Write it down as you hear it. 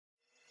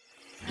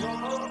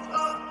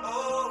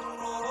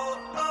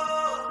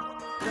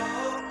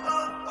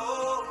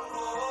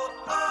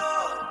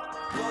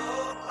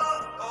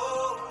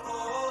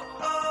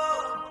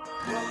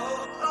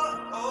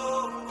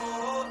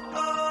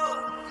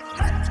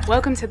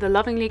Welcome to the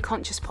Lovingly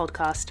Conscious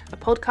podcast, a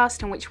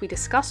podcast in which we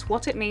discuss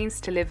what it means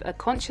to live a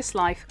conscious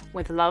life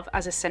with love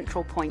as a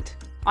central point.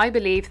 I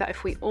believe that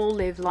if we all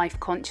live life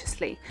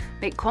consciously,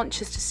 make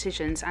conscious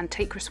decisions and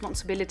take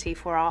responsibility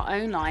for our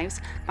own lives,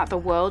 that the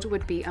world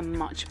would be a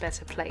much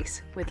better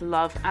place, with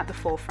love at the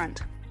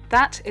forefront.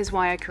 That is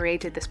why I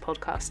created this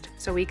podcast,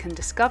 so we can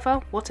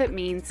discover what it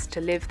means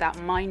to live that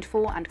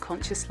mindful and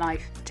conscious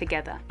life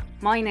together.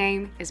 My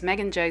name is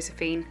Megan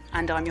Josephine,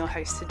 and I'm your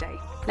host today.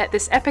 Let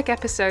this epic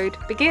episode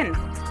begin.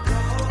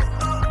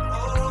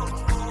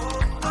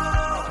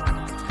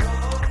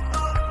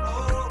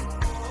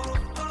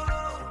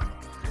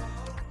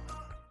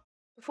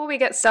 Before we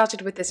get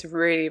started with this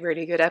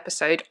really good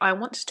episode, I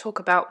want to talk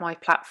about my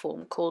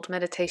platform called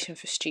Meditation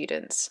for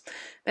Students.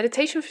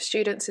 Meditation for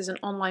Students is an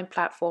online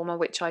platform on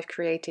which I've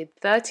created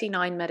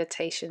 39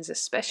 meditations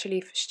especially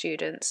for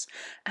students.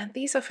 And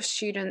these are for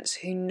students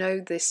who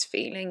know this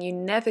feeling. You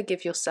never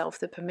give yourself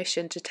the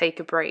permission to take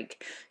a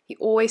break. You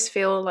always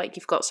feel like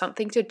you've got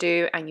something to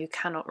do and you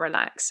cannot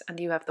relax, and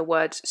you have the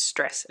words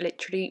stress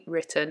literally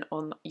written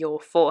on your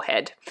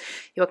forehead.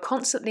 You are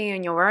constantly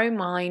in your own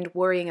mind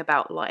worrying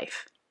about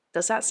life.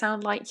 Does that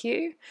sound like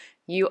you?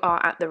 You are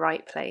at the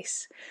right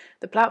place.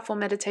 The platform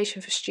Meditation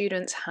for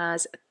Students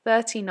has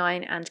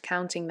 39 and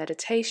counting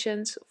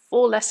meditations,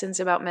 4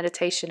 lessons about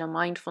meditation and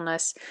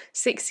mindfulness,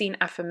 16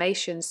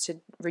 affirmations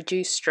to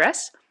reduce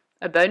stress,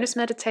 a bonus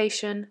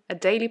meditation, a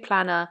daily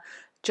planner,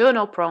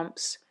 journal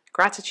prompts,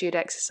 gratitude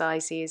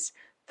exercises,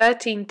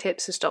 13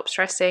 tips to stop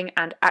stressing,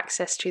 and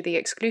access to the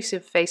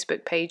exclusive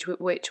Facebook page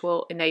which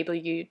will enable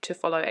you to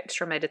follow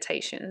extra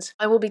meditations.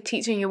 I will be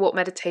teaching you what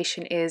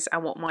meditation is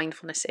and what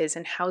mindfulness is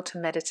and how to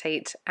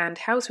meditate and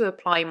how to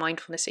apply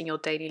mindfulness in your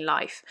daily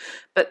life.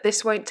 But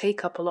this won't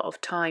take up a lot of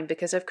time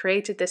because I've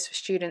created this for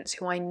students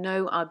who I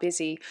know are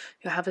busy,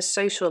 who have a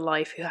social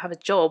life, who have a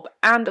job,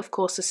 and of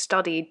course a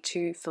study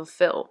to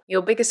fulfill.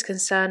 Your biggest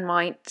concern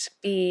might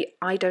be,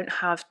 I don't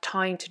have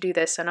time to do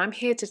this, and I'm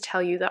here to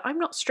tell you that I'm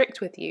not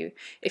strict with you.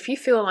 If you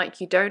feel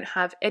like you don't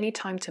have any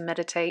time to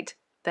meditate,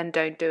 then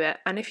don't do it.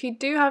 And if you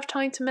do have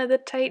time to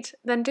meditate,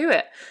 then do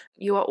it.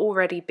 You are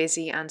already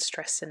busy and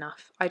stressed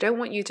enough. I don't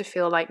want you to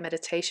feel like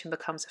meditation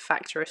becomes a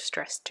factor of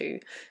stress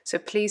too. So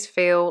please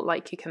feel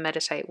like you can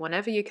meditate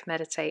whenever you can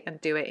meditate, and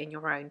do it in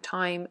your own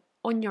time,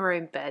 on your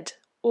own bed,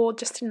 or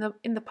just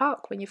in the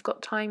park when you've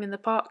got time in the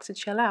park to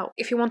chill out.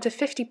 If you want a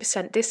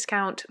 50%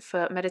 discount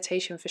for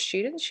Meditation for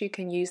Students, you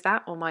can use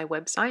that on my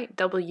website,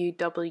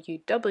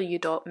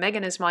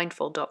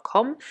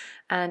 www.meganismindful.com,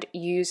 and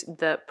use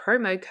the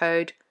promo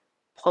code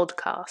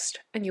podcast,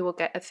 and you will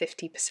get a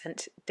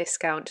 50%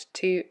 discount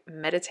to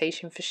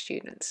Meditation for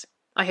Students.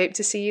 I hope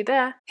to see you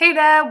there. Hey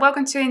there,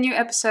 welcome to a new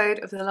episode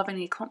of the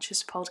Lovingly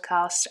Conscious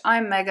podcast.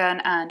 I'm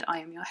Megan and I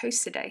am your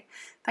host today.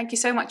 Thank you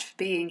so much for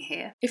being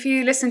here. If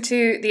you listened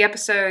to the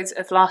episodes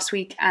of last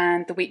week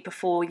and the week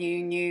before,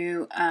 you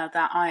knew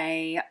that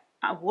I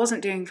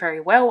wasn't doing very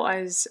well.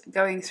 I was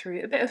going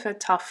through a bit of a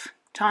tough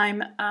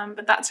time,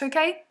 but that's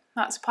okay.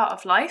 That's part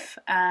of life,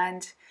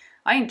 and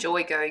I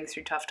enjoy going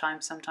through tough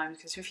times sometimes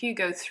because if you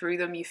go through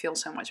them, you feel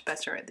so much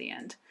better at the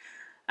end.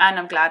 And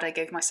I'm glad I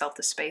gave myself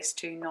the space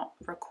to not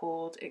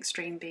record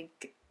extreme big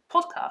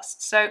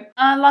podcasts. So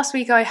last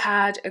week I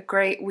had a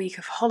great week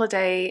of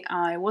holiday.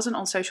 I wasn't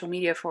on social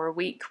media for a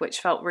week, which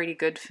felt really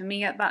good for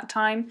me at that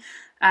time.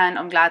 And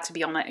I'm glad to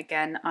be on it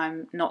again.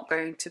 I'm not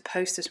going to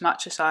post as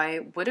much as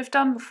I would have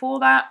done before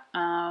that.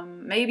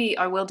 Maybe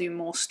I will do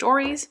more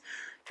stories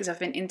because I've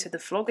been into the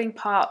vlogging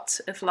part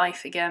of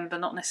life again, but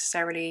not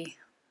necessarily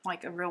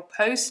like a real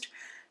post.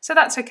 So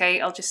that's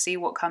okay, I'll just see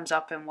what comes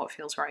up and what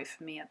feels right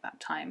for me at that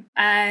time.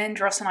 And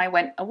Ross and I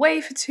went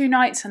away for 2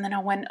 nights, and then I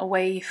went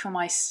away for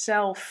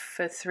myself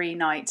for 3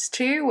 nights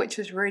too, which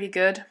was really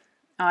good.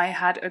 I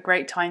had a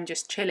great time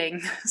just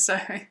chilling, so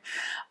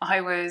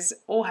I was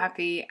all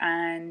happy,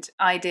 and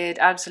I did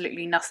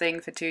absolutely nothing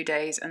for 2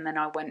 days, and then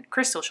I went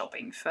crystal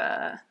shopping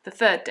for the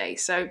 3rd day.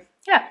 So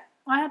yeah,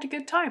 I had a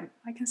good time.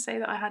 I can say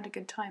that I had a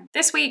good time.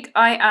 This week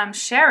I am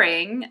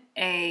sharing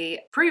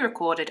a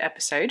pre-recorded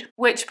episode,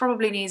 which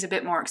probably needs a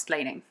bit more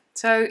explaining.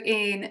 So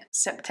in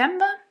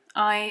September,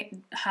 I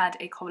had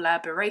a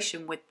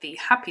collaboration with the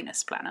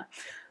Happiness Planner,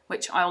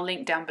 which I'll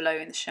link down below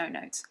in the show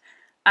notes.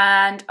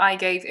 And I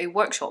gave a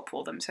workshop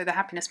for them. So the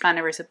Happiness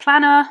Planner is a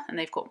planner, and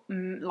they've got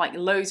like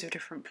loads of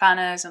different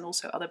planners and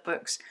also other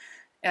books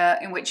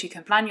in which you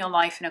can plan your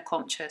life in a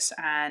conscious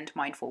and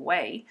mindful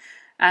way.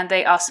 And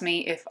they asked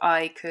me if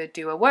I could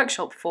do a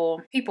workshop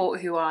for people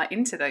who are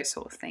into those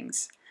sort of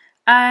things.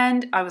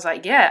 And I was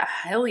like, yeah,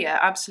 hell yeah,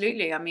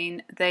 absolutely. I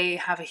mean, they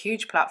have a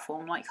huge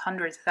platform, like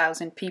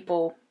 100,000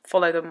 people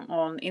follow them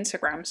on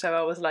Instagram. So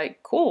I was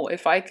like, cool,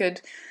 if I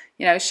could,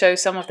 show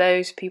some of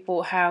those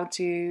people how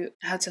to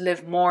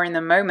live more in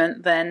the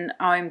moment, then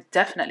I'm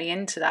definitely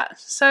into that.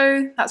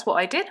 So that's what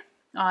I did.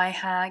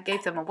 I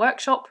gave them a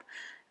workshop,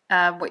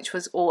 which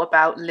was all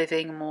about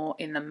living more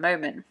in the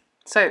moment.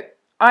 So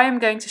I am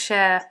going to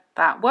share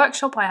that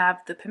workshop. I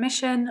have the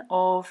permission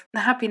of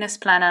the Happiness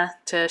Planner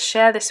to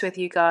share this with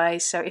you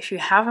guys. So if you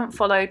haven't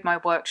followed my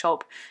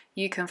workshop,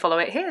 you can follow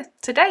it here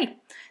today.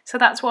 So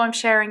that's what I'm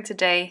sharing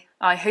today.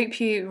 I hope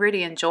you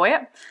really enjoy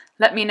it.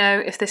 Let me know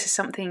if this is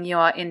something you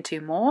are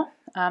into more.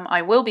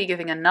 I will be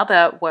giving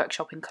another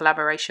workshop in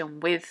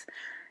collaboration with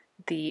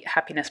the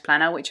Happiness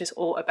Planner, which is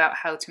all about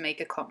how to make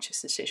a conscious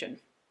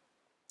decision,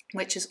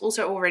 which has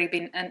also already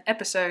been an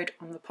episode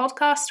on the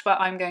podcast,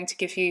 but I'm going to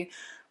give you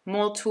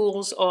more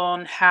tools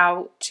on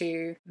how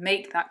to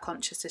make that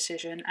conscious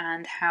decision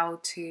and how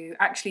to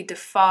actually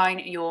define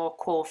your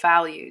core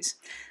values.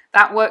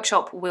 That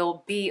workshop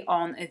will be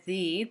on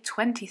the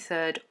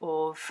 23rd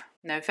of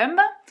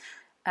November,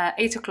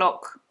 8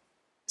 o'clock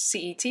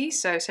CET,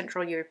 so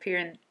Central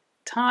European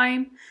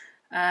Time,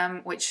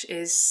 which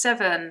is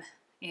 7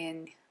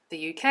 in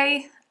the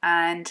UK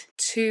and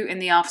 2 in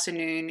the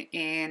afternoon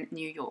in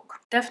New York.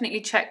 Definitely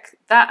check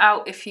that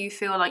out if you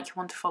feel like you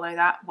want to follow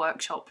that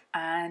workshop,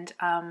 and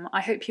I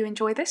hope you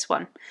enjoy this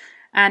one,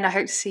 and I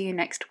hope to see you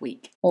next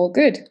week. All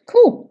good.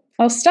 Cool.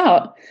 I'll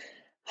start.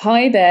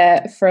 Hi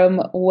there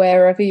from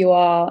wherever you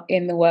are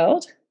in the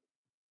world.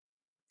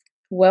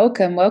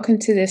 Welcome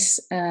to this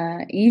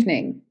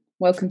evening.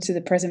 Welcome to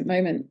the present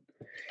moment.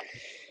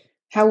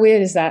 How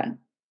weird is that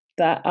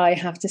I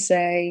have to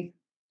say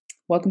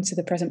welcome to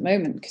the present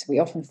moment, because we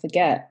often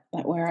forget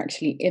that we're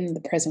actually in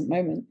the present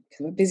moment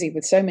because we're busy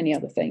with so many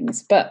other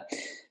things. But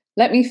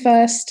let me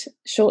first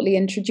shortly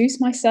introduce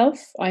myself.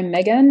 I'm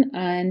Megan,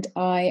 and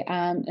I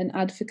am an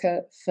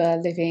advocate for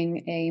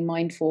living a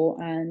mindful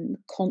and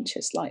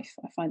conscious life.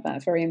 I find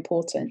that very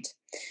important.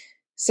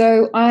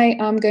 So I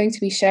am going to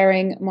be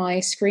sharing my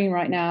screen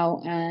right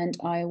now, and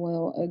I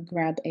will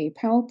grab a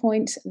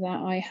PowerPoint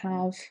that I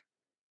have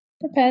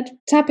prepared,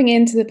 tapping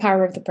into the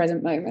power of the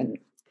present moment.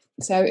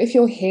 So if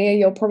you're here,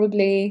 you're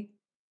probably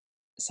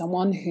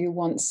someone who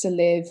wants to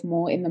live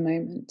more in the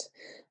moment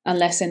and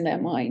less in their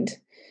mind.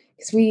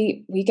 Because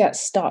we get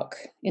stuck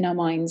in our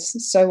minds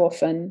so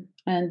often,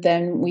 and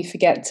then we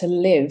forget to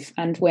live,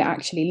 and we're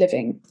actually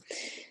living.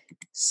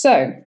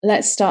 So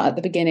let's start at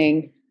the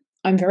beginning.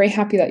 I'm very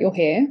happy that you're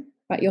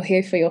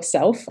here for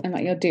yourself, and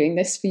that you're doing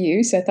this for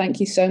you. So thank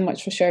you so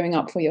much for showing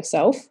up for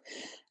yourself.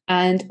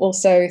 And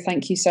also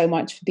thank you so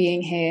much for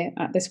being here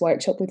at this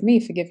workshop with me,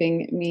 for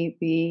giving me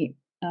the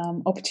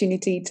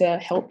opportunity to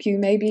help you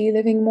maybe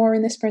living more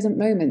in this present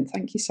moment.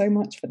 Thank you so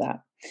much for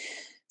that.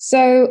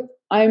 So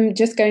I'm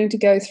just going to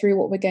go through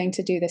what we're going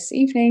to do this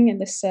evening in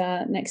this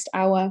next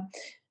hour.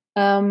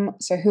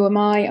 So who am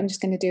I? I'm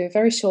just going to do a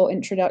very short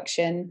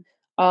introduction.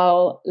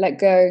 I'm going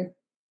to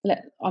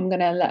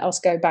let us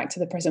go back to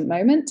the present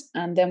moment,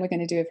 and then we're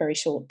going to do a very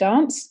short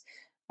dance,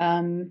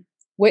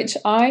 which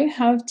I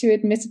have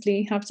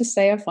to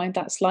say I find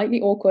that slightly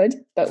awkward,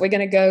 but we're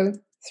going to go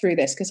through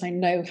this because I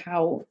know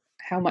how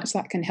much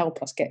that can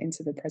help us get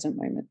into the present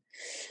moment.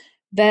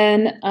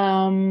 Then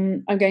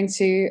I'm going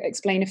to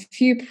explain a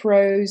few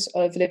pros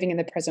of living in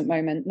the present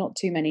moment, not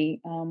too many.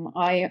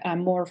 I am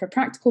more of a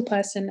practical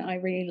person. I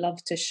really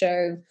love to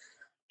show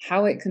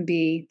how it can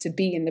be to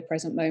be in the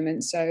present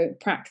moment. So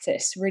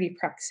really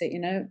practice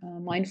it,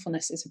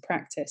 mindfulness is a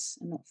practice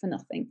and not for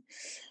nothing.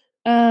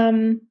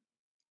 Then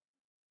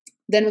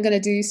we're going to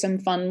do some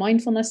fun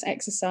mindfulness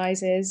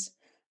exercises,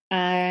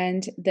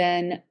 and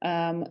then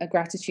a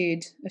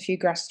few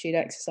gratitude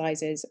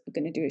exercises. We're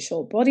going to do a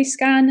short body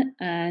scan,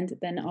 and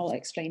then I'll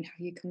explain how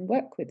you can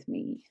work with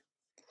me.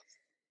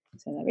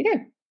 So there we go.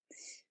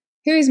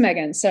 Who is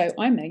Megan? So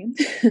I'm Megan.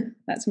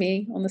 That's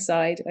me on the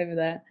side over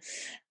there.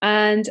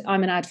 And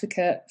I'm an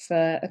advocate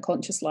for a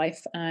conscious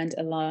life and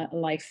a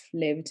life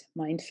lived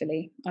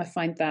mindfully. I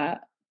find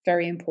that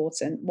very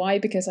important. Why?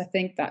 Because I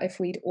think that if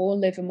we'd all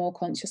live a more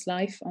conscious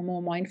life, a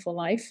more mindful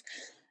life,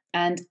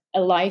 and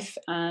a life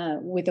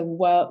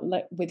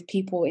with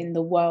people in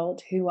the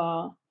world who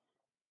are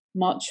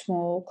much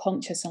more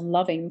conscious and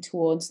loving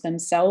towards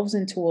themselves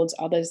and towards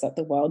others, that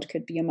the world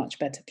could be a much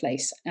better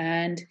place.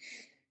 And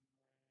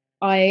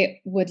I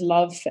would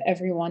love for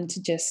everyone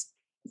to just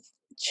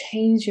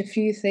change a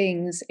few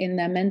things in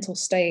their mental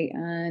state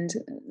and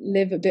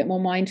live a bit more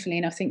mindfully.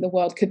 And I think the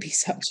world could be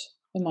such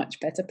a much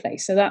better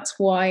place. So that's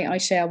why I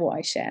share what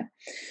I share.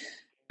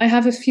 I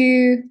have a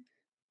few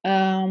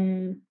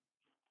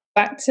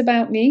facts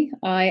about me.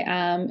 I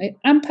am an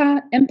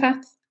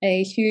empath,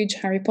 a huge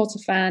Harry Potter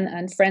fan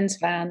and Friends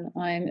fan.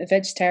 I'm a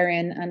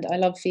vegetarian and I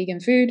love vegan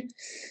food.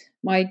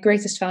 My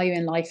greatest value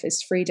in life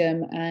is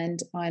freedom, and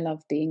I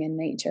love being in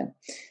nature.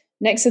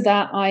 Next to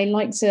that, I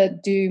like to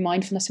do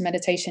mindfulness and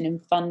meditation in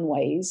fun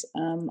ways.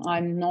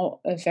 I'm not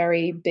a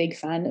very big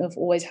fan of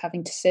always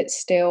having to sit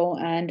still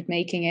and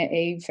making it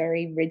a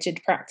very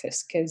rigid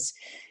practice, because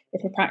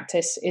if a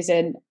practice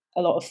isn't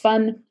a lot of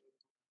fun,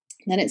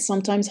 then it's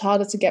sometimes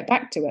harder to get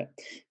back to it.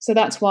 So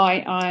that's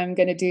why I'm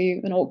going to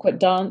do an awkward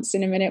dance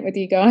in a minute with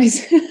you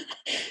guys.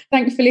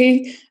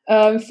 Thankfully,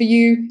 for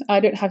you, I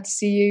don't have to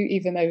see you,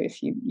 even though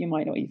if you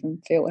might not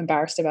even feel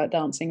embarrassed about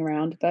dancing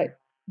around. But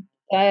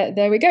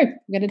there we go. I'm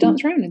going to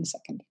dance around in a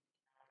second.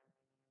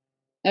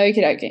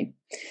 Okie dokie.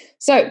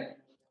 So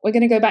we're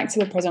going to go back to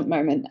the present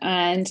moment.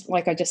 And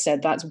like I just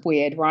said, that's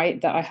weird, right?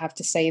 That I have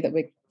to say that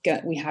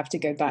we have to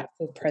go back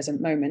to the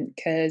present moment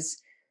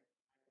because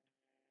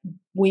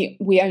we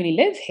only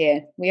live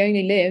here. We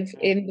only live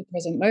in the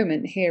present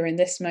moment, here in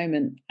this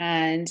moment.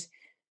 And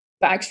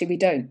but actually we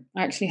don't.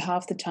 Actually,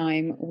 half the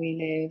time we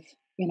live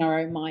in our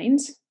own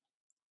minds,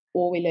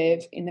 or we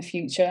live in the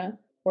future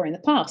or in the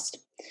past.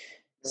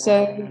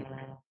 So,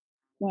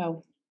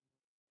 well,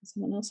 does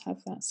someone else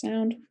have that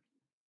sound?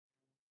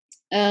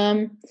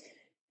 Um,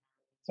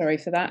 Sorry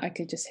for that. I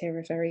could just hear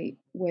a very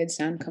weird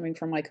sound coming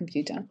from my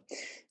computer.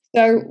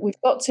 So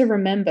we've got to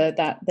remember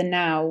that the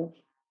now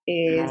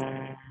is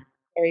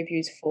very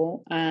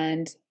beautiful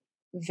and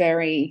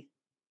very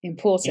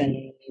important.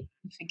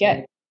 We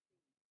forget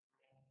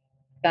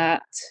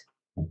that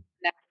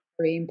now is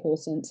very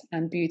important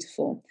and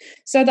beautiful.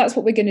 So that's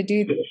what we're going to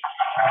do.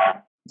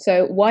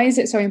 So why is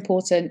it so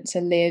important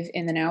to live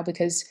in the now?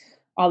 Because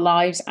our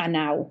lives are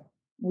now.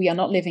 We are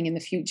not living in the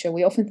future.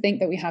 We often think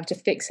that we have to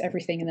fix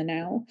everything in the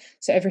now,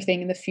 so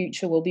everything in the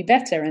future will be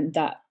better, and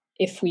that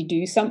if we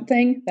do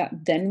something,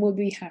 that then we'll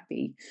be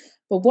happy.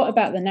 But what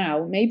about the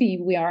now? Maybe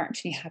we are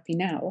actually happy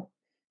now.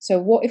 So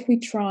what if we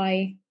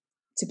try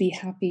to be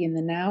happy in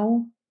the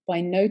now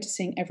by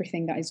noticing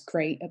everything that is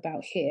great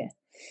about here?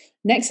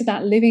 Next to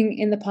that, living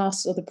in the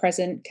past or the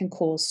present can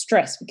cause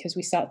stress because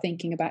we start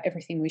thinking about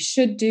everything we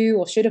should do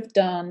or should have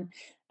done,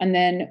 and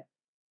then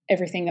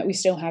everything that we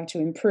still have to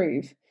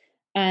improve.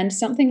 And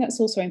something that's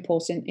also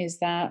important is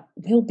that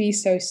we'll be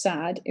so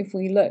sad if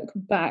we look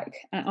back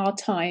at our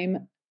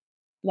time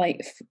like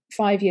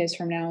 5 years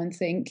from now and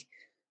think,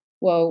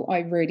 well, I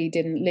really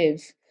didn't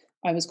live.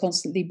 I was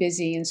constantly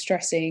busy and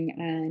stressing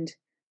and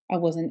I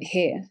wasn't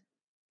here.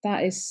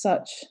 That is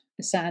such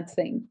a sad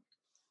thing.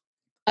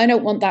 I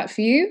don't want that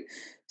for you.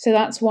 So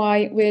that's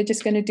why we're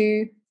just going to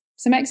do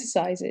some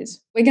exercises.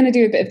 We're going to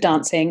do a bit of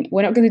dancing.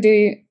 We're not going to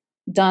do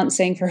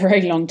dancing for a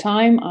very long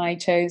time. I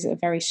chose a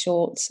very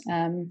short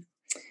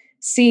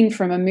scene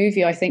from a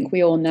movie I think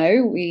we all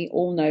know. We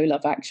all know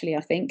Love Actually,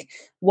 I think.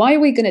 Why are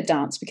we going to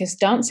dance? Because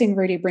dancing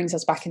really brings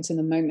us back into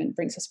the moment,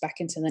 brings us back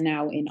into the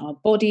now in our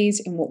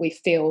bodies, in what we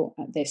feel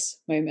at this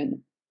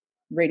moment,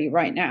 really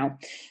right now.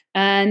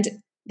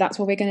 And that's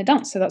what we're going to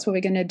dance. So that's what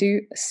we're going to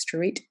do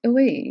straight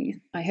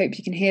away. I hope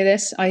you can hear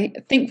this. I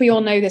think we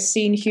all know this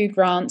scene, Hugh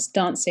Grant's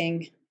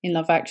dancing in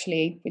Love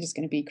Actually. We're just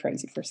going to be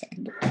crazy for a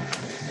second.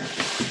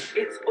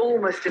 It's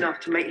almost enough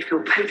to make you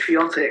feel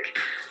patriotic.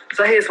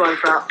 So here's one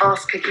for our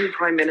Ask a You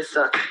Prime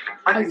Minister.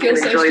 I feel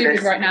so stupid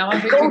this. Right now. I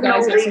hope you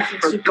guys also feel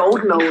stupid.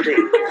 Golden oldie.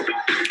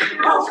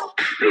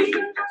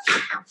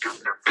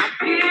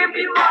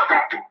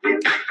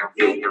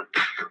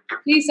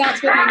 Please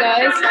dance with me,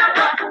 guys.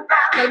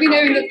 Let me know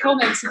in the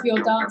comments if you're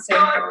dancing.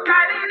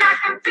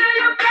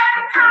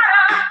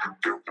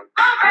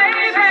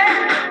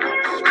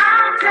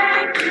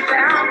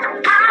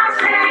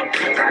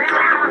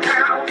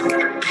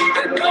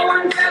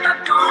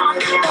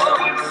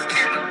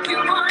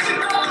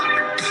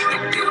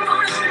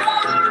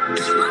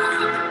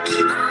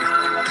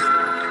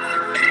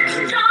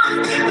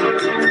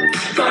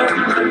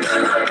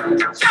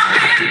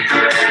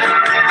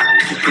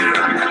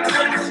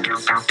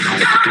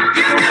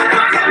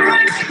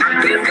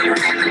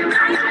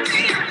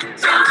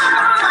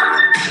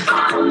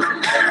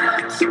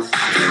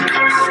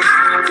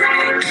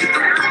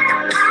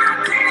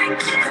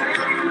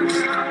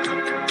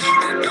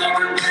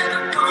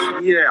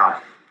 Yeah.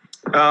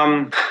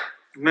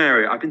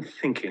 Mary, I've been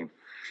thinking.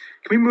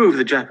 Can we move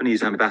the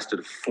Japanese ambassador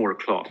to 4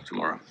 o'clock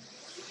tomorrow?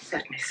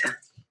 Certainly, sir.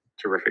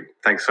 Terrific.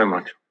 Thanks so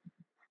much.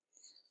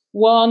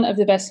 One of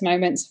the best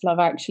moments of Love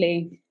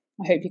Actually.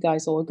 I hope you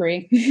guys all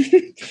agree.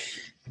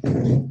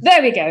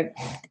 There we go.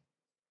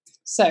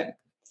 So,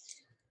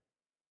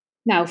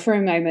 now for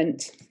a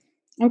moment.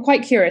 I'm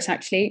quite curious,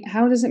 actually.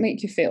 How does it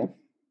make you feel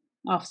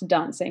after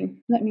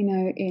dancing? Let me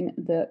know in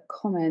the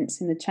comments,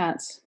 in the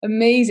chats.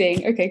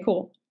 Amazing. Okay,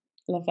 cool.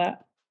 Love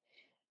that.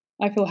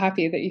 I feel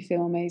happy that you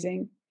feel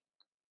amazing.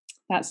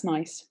 That's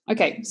nice.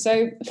 Okay,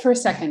 so for a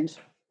second,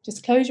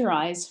 just close your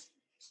eyes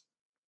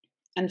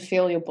and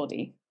feel your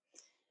body.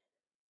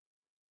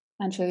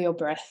 And feel your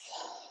breath.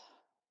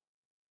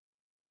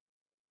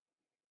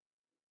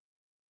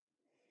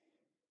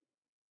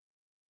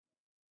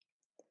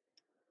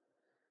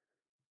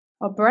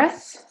 Our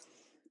breath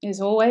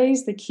is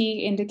always the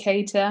key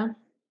indicator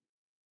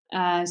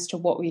as to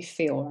what we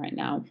feel right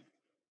now.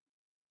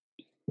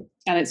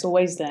 And it's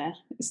always there.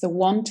 It's the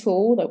one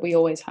tool that we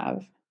always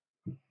have.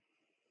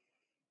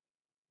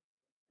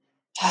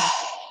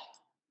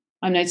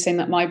 I'm noticing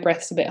that my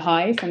breath's a bit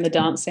high from the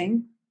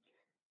dancing,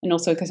 and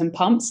also because I'm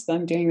pumped that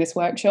I'm doing this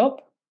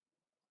workshop.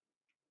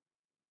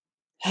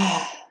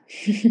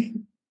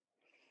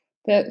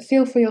 But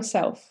feel for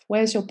yourself.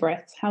 Where's your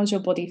breath? How's your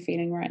body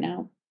feeling right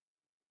now?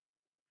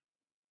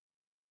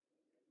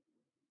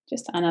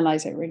 Just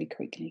analyze it really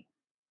quickly.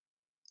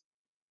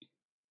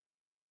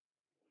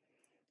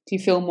 Do you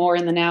feel more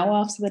in the now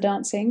after the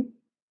dancing?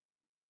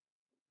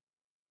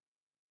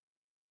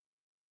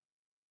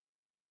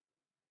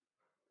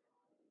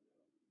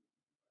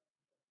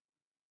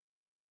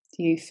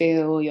 Do you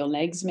feel your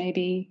legs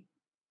maybe?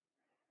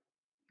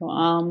 Your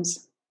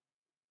arms?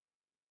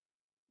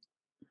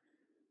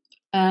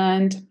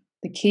 And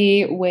the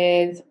key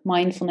with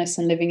mindfulness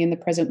and living in the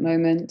present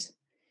moment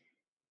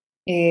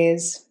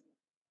is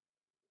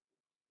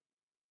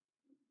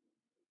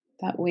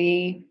that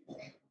we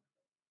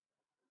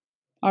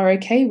are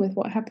okay with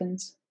what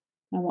happens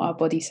and what our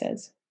body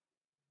says.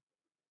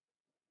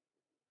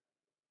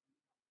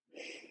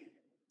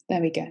 There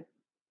we go.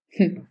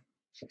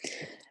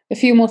 A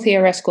few more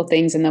theoretical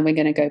things, and then we're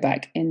going to go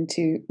back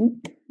into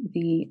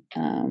the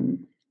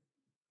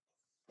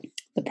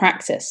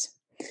practice.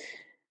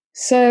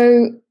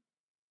 So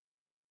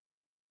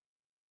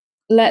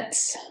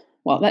let's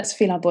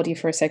feel our body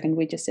for a second.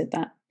 We just did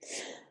that.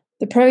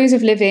 The pros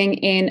of living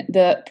in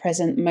the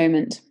present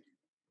moment.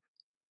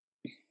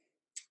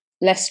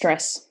 Less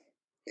stress.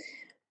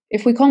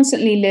 If we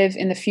constantly live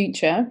in the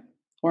future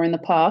or in the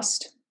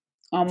past,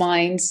 our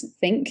minds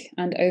think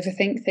and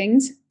overthink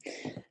things,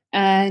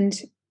 and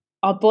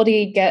our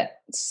body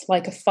gets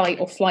like a fight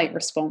or flight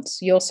response.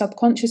 Your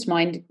subconscious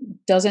mind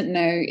doesn't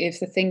know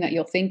if the thing that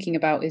you're thinking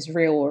about is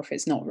real or if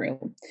it's not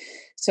real.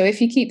 So if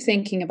you keep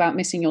thinking about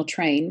missing your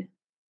train,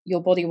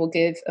 your body will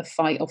give a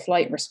fight or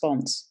flight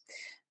response.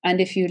 And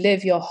if you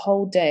live your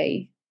whole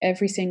day,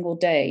 every single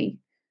day,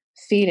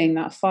 feeling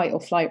that fight or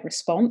flight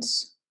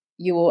response,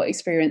 you will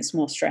experience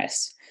more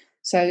stress.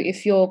 So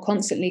if you're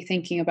constantly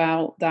thinking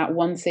about that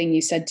one thing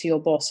you said to your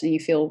boss and you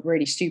feel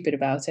really stupid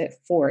about it,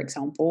 for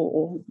example,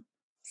 or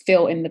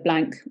fill in the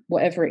blank,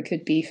 whatever it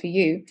could be for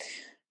you,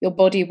 your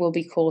body will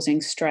be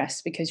causing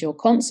stress because you're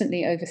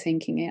constantly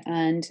overthinking it,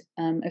 and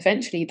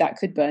eventually that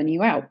could burn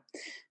you out.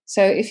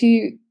 So if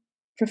you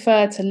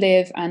prefer to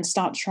live and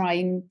start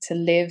trying to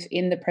live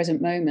in the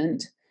present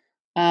moment,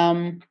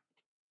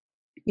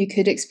 you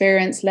could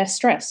experience less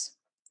stress.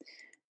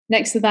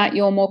 Next to that,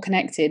 you're more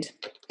connected.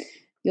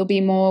 You'll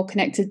be more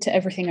connected to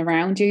everything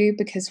around you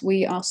because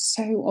we are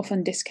so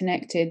often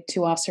disconnected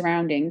to our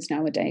surroundings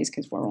nowadays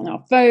because we're on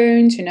our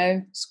phones,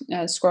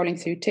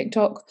 scrolling through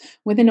TikTok.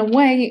 Within a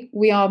way,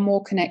 we are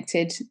more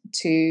connected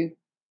to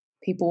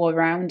people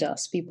around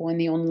us, people in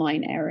the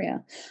online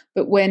area,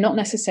 but we're not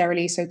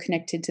necessarily so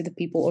connected to the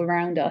people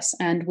around us,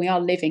 and we are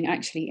living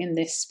actually in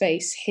this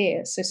space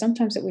here. So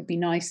sometimes it would be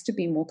nice to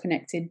be more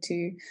connected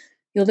to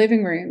your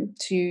living room,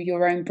 to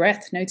your own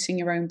breath, noticing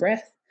your own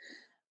breath,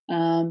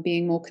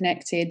 being more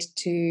connected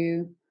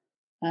to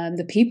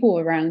the people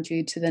around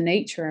you, to the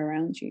nature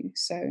around you.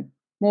 So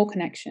more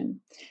connection.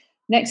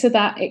 Next to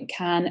that, it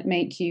can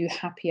make you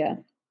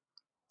happier.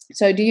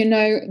 So do you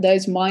know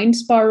those mind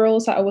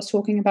spirals that I was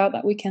talking about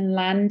that we can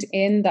land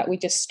in, that we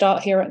just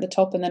start here at the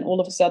top and then all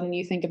of a sudden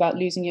you think about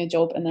losing your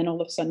job and then all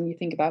of a sudden you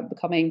think about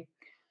becoming,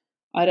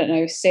 I don't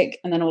know, sick,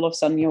 and then all of a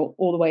sudden you're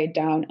all the way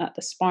down at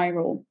the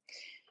spiral.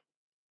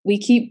 We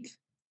keep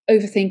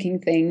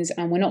overthinking things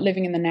and we're not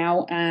living in the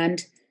now, and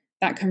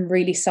that can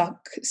really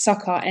suck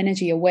our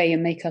energy away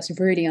and make us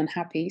really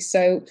unhappy.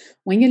 So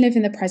when you live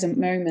in the present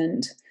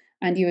moment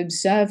and you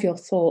observe your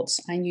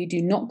thoughts and you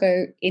do not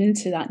go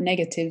into that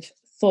negative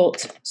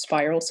thought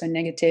spiral, so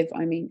negative,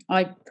 I mean,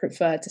 I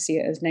prefer to see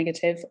it as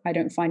negative. I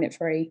don't find it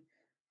very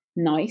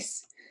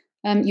nice.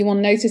 You will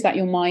notice that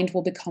your mind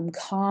will become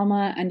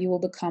calmer and you will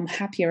become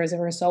happier as a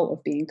result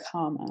of being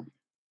calmer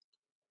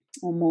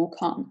or more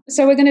calm.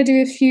 So we're going to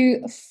do a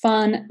few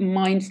fun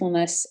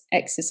mindfulness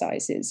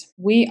exercises.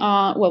 We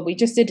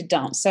just did a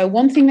dance. So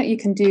one thing that you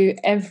can do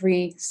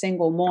every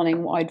single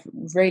morning, what I'd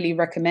really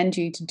recommend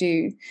you to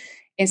do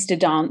is to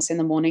dance in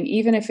the morning,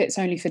 even if it's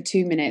only for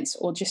 2 minutes,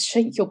 or just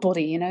shake your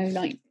body,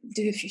 like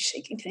do a few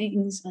shaking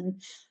things and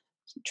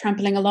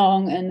trampling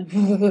along, and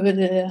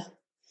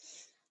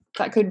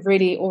that could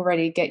really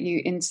already get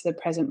you into the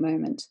present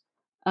moment.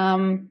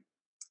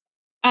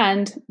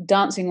 And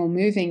dancing or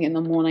moving in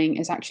the morning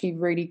is actually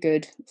really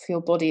good for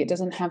your body. It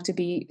doesn't have to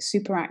be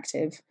super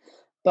active,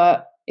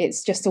 but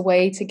it's just a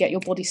way to get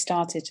your body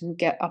started and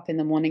get up in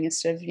the morning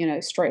instead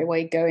of, straight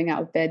away going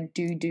out of bed,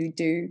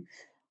 do,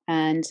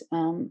 and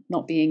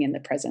not being in the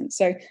present.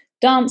 So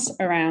dance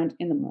around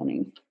in the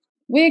morning.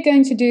 We're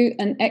going to do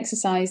an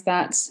exercise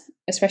that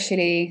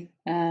especially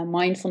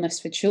mindfulness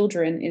for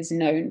children is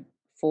known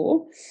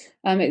for.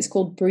 It's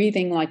called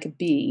breathing like a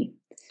bee.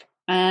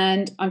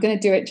 And I'm going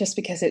to do it just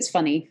because it's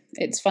funny.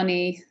 It's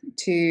funny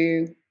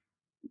to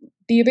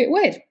be a bit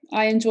weird.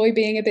 I enjoy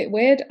being a bit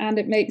weird, and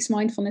it makes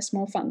mindfulness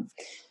more fun.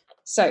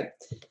 So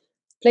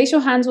place your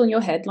hands on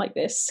your head like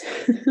this,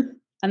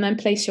 and then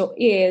place your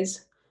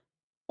ears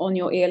on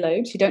your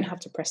earlobes. You don't have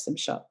to press them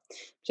shut.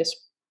 Just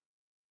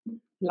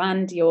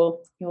land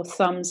your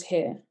thumbs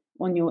here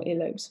on your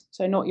earlobes.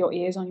 So not your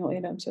ears on your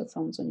earlobes, your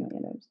thumbs on your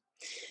earlobes.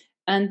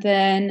 And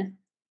then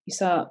you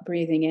start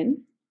breathing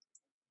in.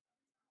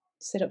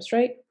 Sit up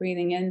straight,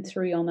 breathing in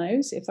through your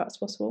nose, if that's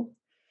possible.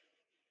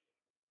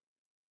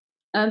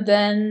 And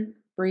then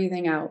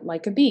breathing out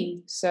like a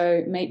bee.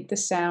 So make the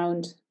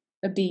sound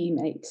a bee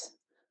makes.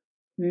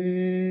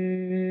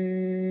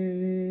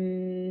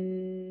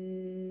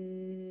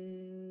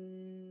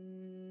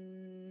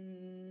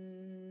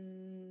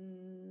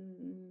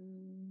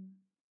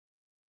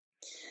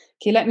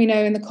 Can you let me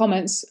know in the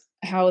comments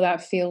how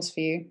that feels for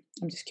you?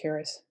 I'm just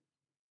curious.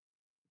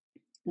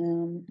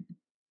 Mm.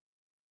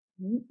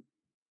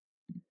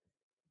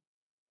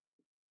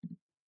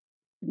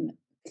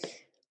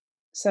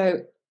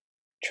 So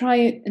try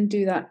it and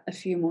do that a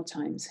few more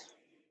times.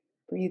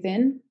 Breathe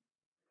in.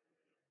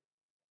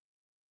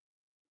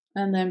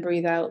 And then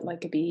breathe out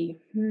like a bee.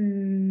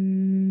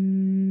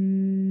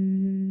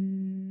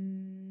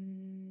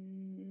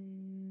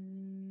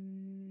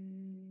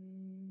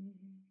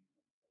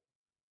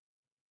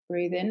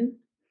 Breathe in.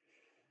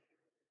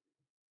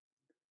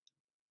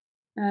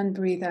 And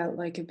breathe out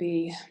like a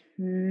bee.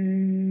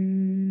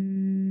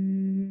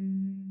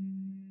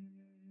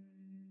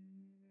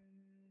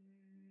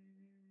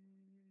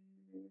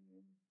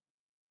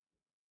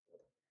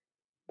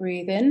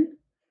 Breathe in.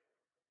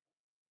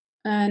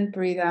 And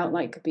breathe out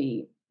like a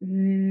bee.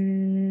 You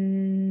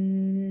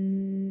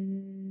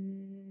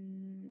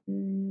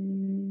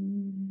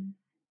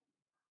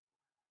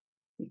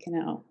can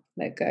now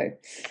let go.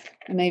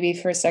 And maybe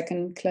for a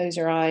second, close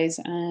your eyes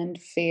and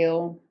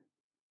feel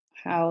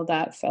how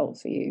that felt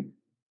for you.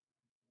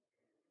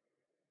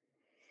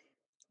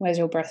 Where's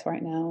your breath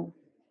right now?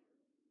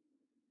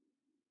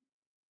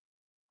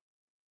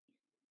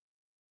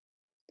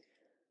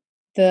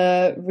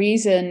 The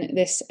reason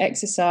this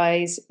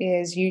exercise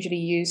is usually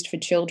used for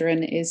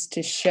children is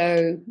to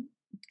show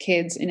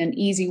kids in an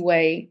easy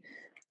way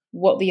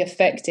what the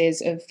effect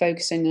is of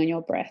focusing on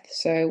your breath.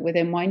 So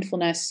within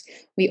mindfulness,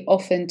 we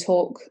often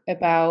talk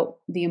about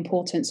the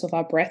importance of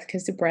our breath,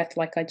 because the breath,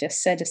 like I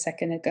just said a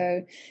second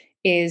ago,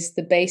 is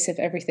the base of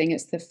everything.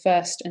 It's the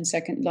first and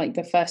second, like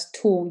the first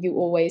tool you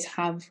always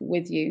have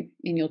with you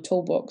in your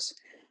toolbox.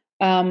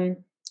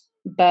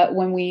 But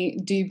when we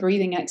do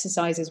breathing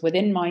exercises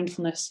within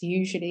mindfulness,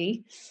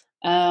 usually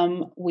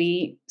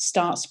we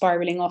start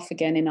spiraling off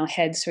again in our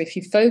head. So if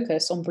you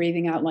focus on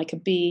breathing out like a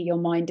bee, your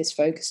mind is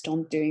focused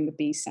on doing the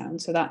bee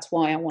sound. So that's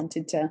why I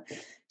wanted to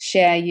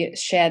share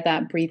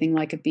that breathing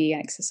like a bee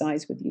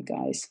exercise with you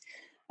guys.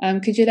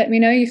 Could you let me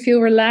know you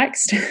feel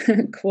relaxed?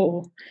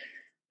 Cool.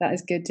 That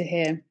is good to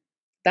hear.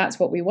 That's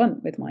what we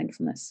want with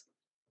mindfulness.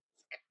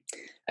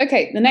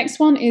 Okay, the next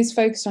one is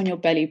focused on your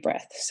belly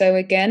breath. So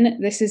again,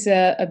 this is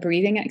a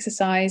breathing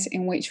exercise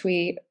in which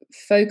we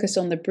focus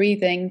on the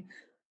breathing,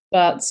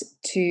 but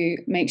to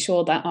make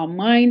sure that our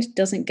mind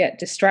doesn't get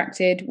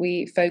distracted,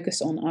 we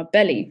focus on our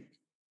belly.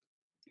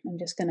 I'm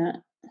just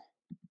gonna,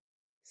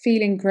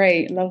 feeling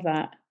great, love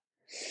that.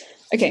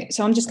 Okay,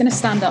 so I'm just gonna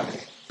stand up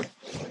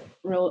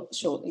real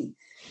shortly.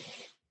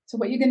 So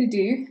what you're gonna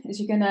do is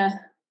you're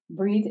gonna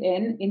breathe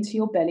in into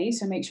your belly.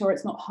 So make sure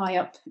it's not high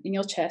up in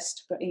your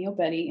chest, but in your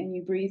belly, and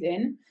you breathe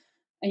in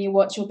and you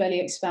watch your belly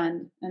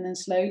expand, and then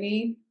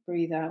slowly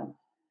breathe out.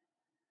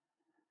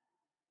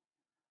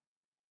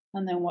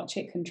 And then watch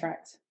it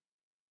contract.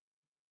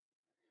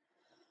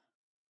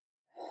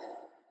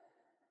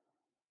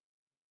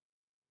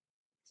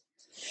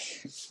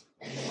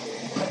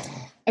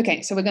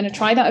 Okay, so we're going to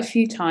try that a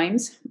few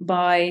times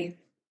by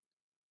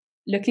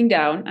looking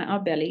down at our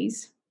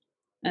bellies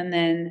and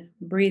then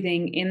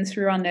breathing in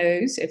through our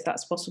nose, if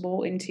that's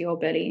possible, into your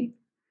belly.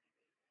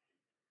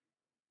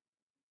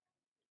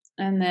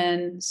 And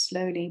then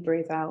slowly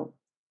breathe out.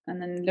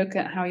 And then look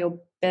at how your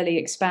belly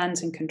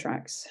expands and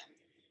contracts.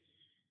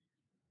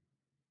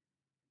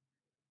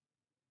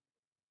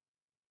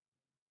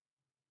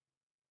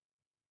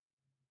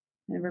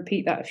 And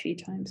repeat that a few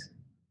times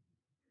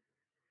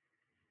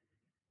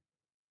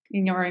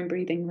in your own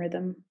breathing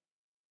rhythm.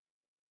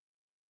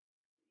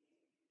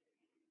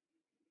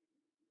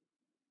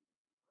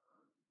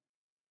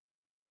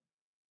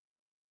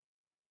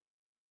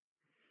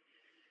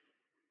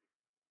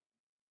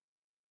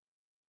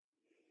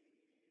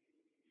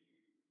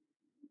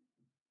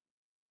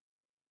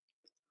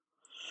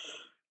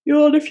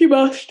 Yawn if you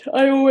must.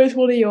 I always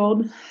want to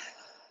yawn.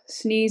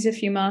 Sneeze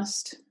if you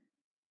must.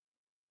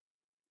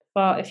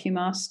 Fart if you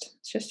must.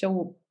 It's just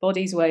your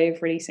body's way of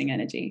releasing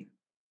energy.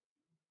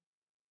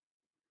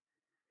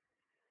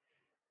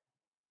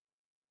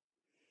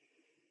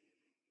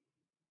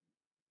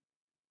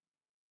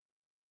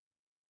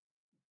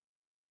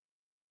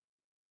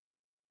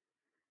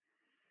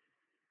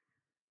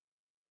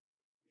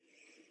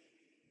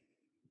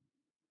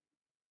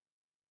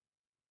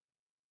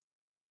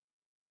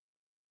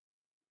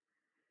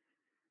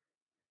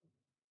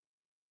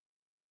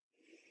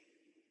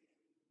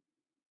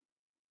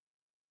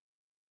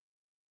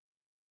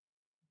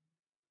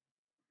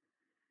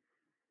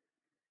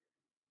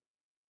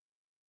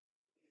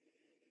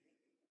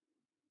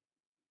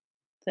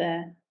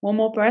 There. One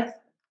more breath.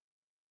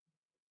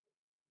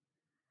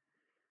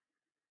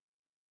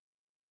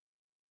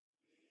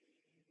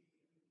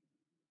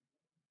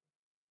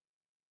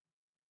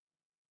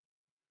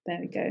 There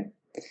we go.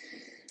 Can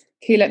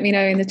you let me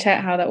know in the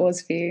chat how that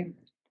was for you?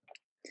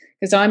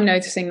 Because I'm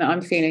noticing that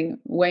I'm feeling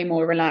way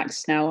more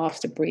relaxed now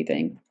after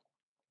breathing.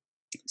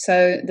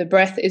 So the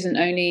breath isn't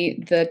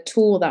only the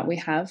tool that we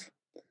have,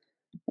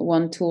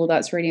 one tool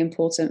that's really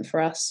important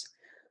for us,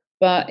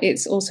 but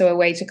it's also a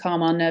way to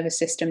calm our nervous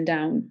system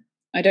down.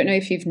 I don't know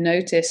if you've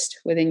noticed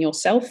within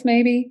yourself,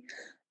 maybe,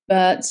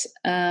 but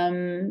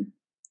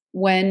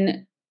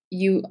when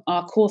you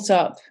are caught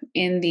up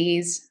in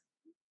these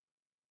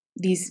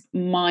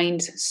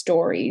mind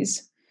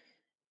stories,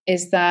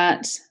 is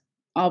that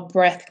our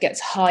breath gets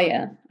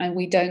higher and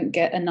we don't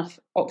get enough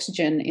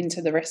oxygen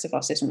into the rest of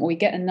our system, or we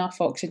get enough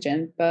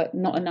oxygen, but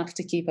not enough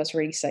to keep us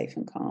really safe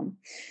and calm.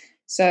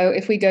 So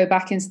if we go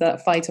back into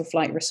that fight or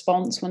flight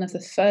response, one of the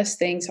first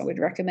things I would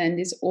recommend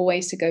is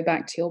always to go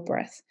back to your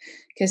breath,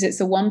 because it's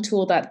the one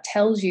tool that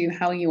tells you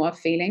how you are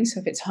feeling. So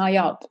if it's high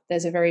up,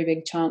 there's a very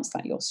big chance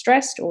that you're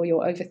stressed or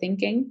you're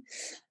overthinking.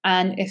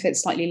 And if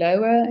it's slightly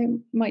lower, it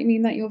might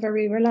mean that you're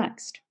very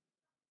relaxed.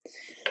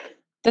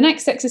 The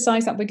next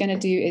exercise that we're going to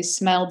do is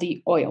smell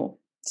the oil.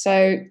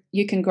 So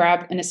you can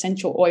grab an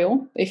essential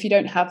oil. If you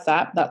don't have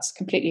that, that's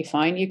completely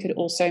fine. You could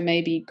also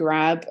maybe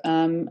grab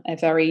a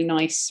very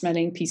nice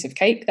smelling piece of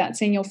cake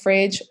that's in your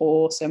fridge,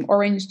 or some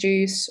orange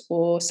juice,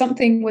 or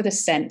something with a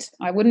scent.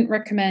 I wouldn't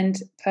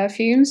recommend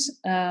perfumes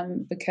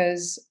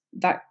because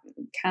that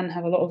can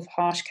have a lot of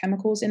harsh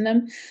chemicals in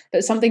them,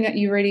 but something that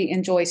you really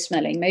enjoy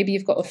smelling. Maybe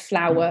you've got a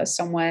flower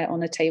somewhere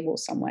on a table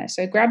somewhere.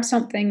 So grab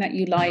something that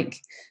you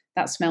like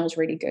that smells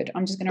really good.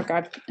 I'm just going to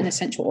grab an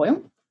essential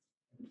oil.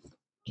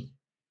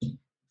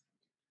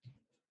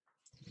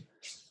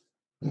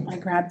 I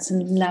grabbed some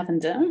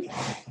lavender.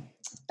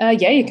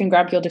 Yeah, you can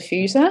grab your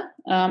diffuser.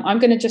 I'm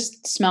going to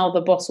just smell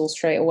the bottle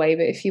straight away,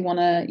 but if you want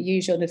to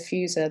use your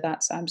diffuser,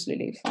 that's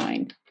absolutely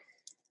fine.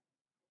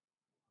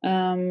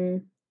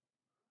 I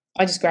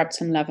just grabbed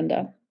some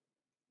lavender.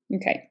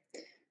 Okay,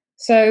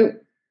 so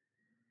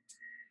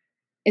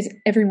is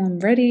everyone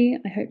ready?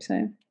 I hope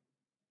so.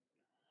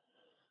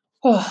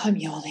 Oh, I'm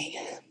yawning.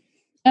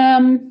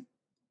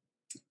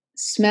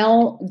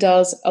 Smell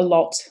does a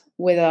lot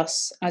with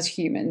us as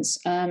humans.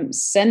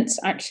 Scents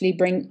actually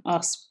bring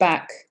us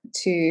back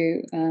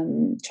to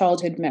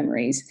childhood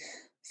memories.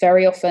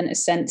 Very often, a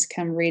scent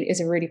is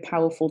a really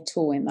powerful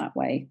tool in that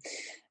way.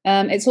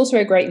 It's also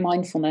a great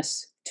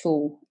mindfulness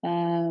tool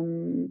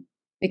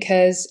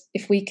because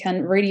if we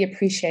can really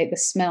appreciate the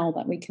smell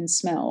that we can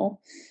smell,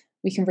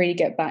 we can really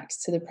get back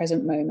to the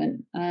present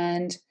moment.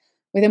 And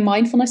within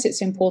mindfulness,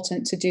 it's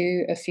important to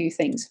do a few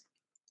things.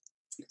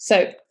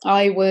 So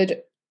I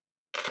would,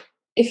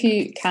 if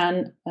you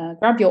can,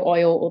 grab your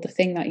oil or the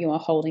thing that you are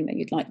holding that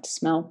you'd like to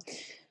smell.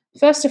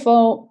 First of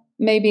all,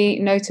 maybe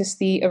notice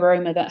the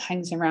aroma that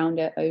hangs around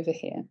it over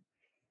here.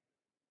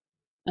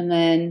 And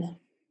then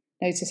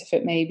notice if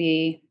it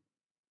maybe,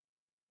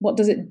 what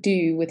does it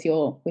do with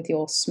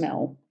your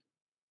smell?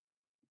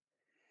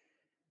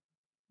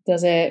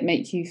 Does it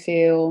make you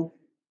feel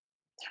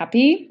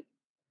happy?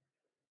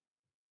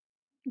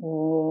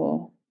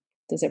 Or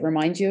does it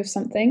remind you of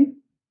something?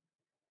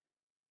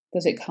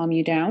 Does it calm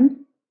you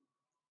down?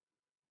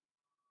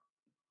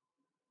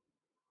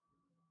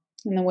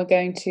 And then we're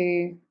going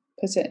to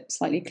put it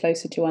slightly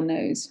closer to our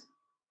nose.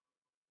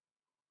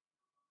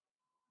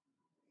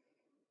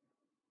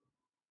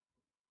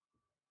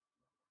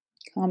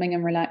 Calming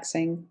and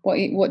relaxing.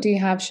 What do you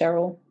have,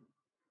 Cheryl?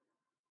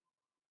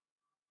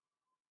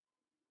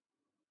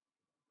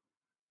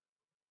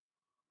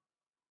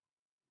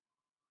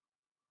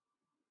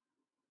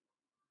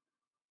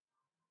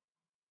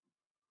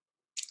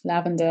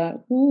 Lavender.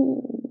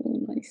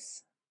 Ooh,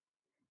 nice.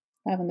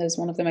 Lavender is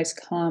one of the most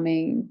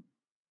calming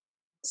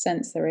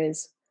scents there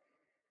is.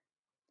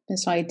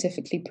 It's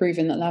scientifically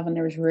proven that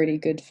lavender is really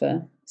good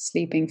for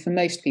sleeping for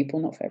most people,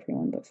 not for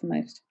everyone, but for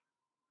most.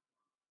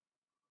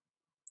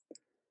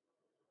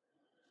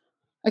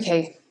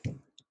 Okay,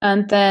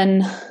 and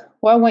then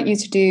what I want you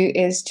to do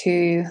is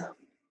to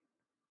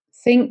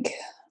think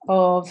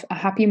of a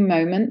happy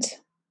moment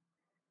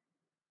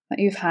that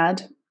you've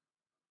had,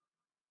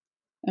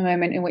 a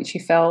moment in which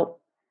you felt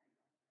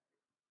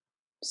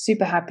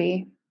super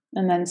happy,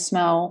 and then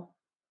smell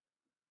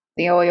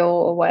the oil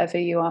or whatever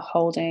you are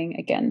holding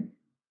again.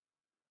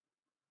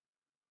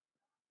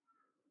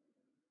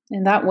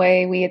 In that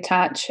way, we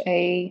attach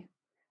a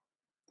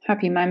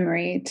happy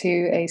memory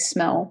to a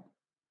smell.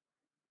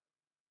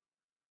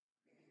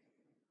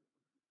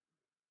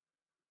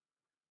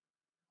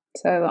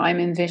 So I'm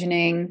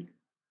envisioning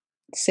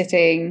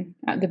sitting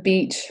at the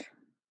beach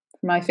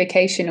for my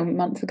vacation a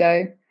month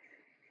ago.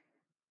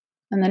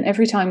 And then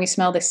every time we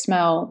smell, this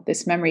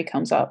memory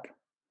comes up,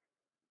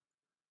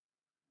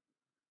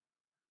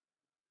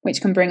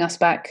 which can bring us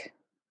back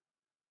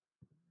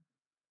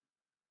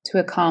to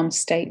a calm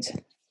state.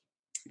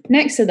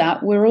 Next to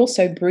that, we're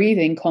also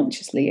breathing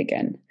consciously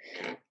again.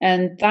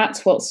 And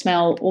that's what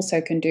smell also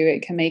can do.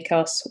 It can make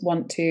us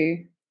want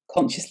to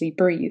consciously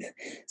breathe.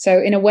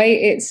 So in a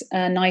way, it's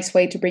a nice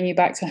way to bring you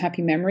back to a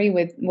happy memory,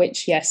 with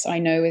which, yes, I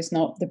know is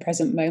not the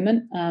present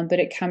moment, but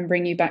it can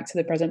bring you back to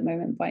the present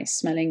moment by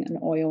smelling an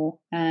oil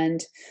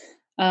and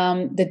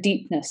the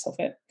deepness of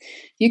it.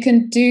 You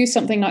can do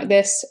something like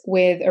this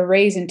with a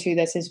raisin too.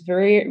 There's this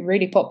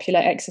really popular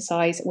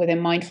exercise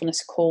within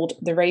mindfulness called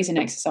the raisin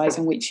exercise,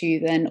 in which you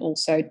then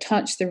also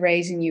touch the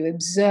raisin, you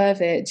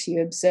observe it,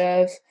 you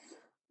observe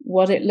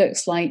what it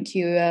looks like,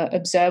 you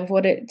observe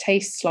what it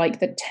tastes like,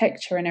 the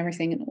texture and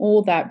everything, and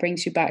all that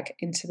brings you back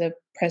into the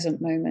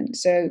present moment.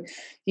 So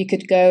you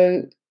could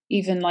go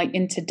even like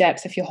into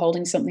depth. If you're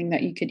holding something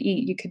that you could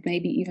eat, you could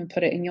maybe even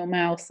put it in your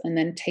mouth and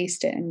then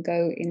taste it and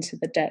go into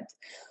the depth.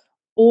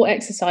 All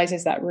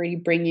exercises that really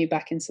bring you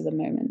back into the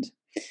moment.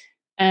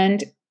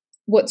 And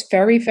what's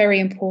very, very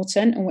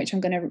important, and which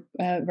I'm going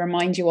to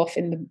remind you of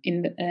in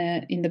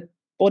the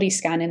body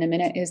scan in a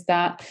minute, is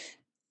that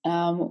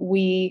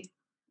we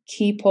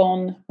keep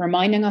on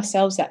reminding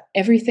ourselves that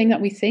everything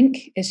that we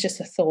think is just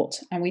a thought,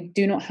 and we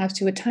do not have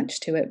to attach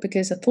to it,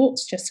 because a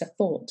thought's just a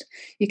thought.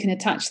 You can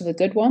attach to the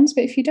good ones,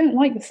 but if you don't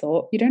like the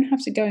thought, you don't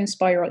have to go and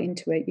spiral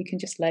into it. You can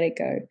just let it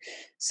go.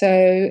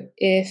 So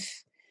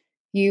if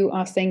you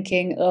are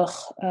thinking, ugh,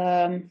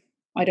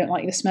 I don't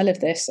like the smell of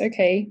this,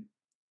 okay,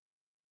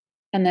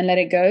 and then let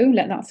it go,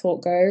 let that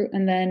thought go,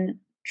 and then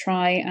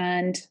try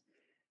and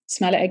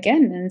smell it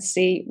again and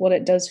see what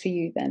it does for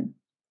you then.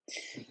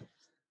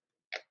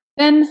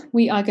 Then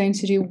we are going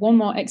to do one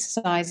more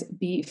exercise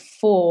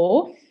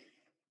before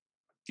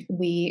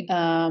we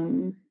are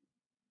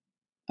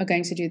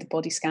going to do the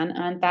body scan,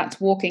 and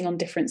that's walking on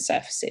different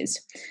surfaces.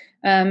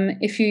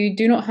 If you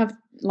do not have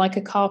like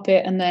a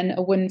carpet and then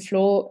a wooden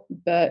floor,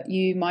 but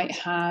you might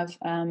have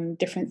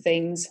different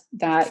things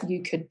that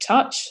you could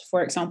touch.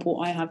 For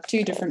example, I have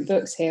 2 different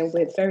books here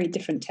with very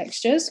different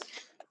textures.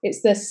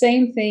 It's the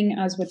same thing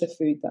as with the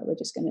food that we're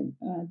just going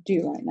to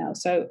do right now.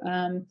 So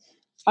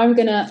I'm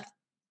going to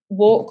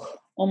walk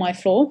on my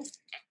floor.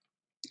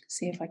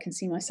 See if I can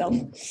see myself.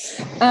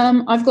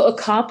 I've got a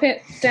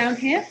carpet down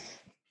here,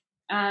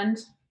 and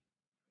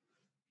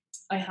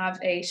I have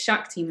a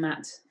Shakti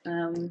mat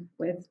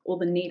with all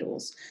the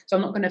needles. So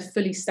I'm not going to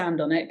fully stand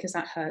on it because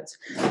that hurts.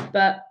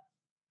 But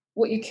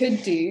what you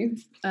could do,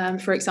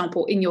 for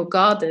example, in your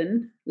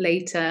garden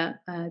later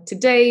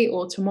today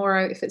or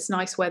tomorrow, if it's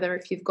nice weather,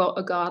 if you've got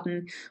a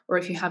garden, or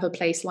if you have a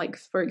place like,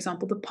 for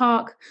example, the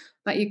park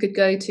that you could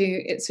go to,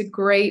 it's a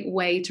great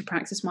way to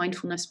practice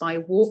mindfulness by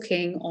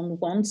walking on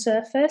one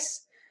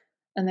surface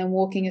and then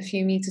walking a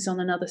few meters on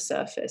another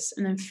surface,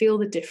 and then feel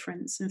the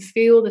difference and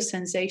feel the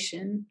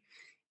sensation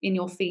in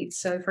your feet.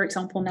 So, for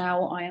example,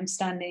 now I am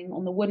standing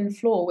on the wooden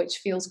floor, which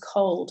feels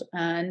cold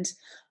and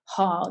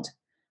hard.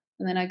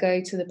 And then I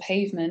go to the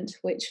pavement,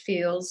 which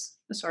feels,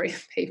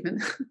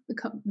 pavement,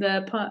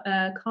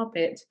 the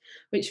carpet,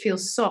 which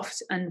feels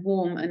soft and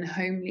warm and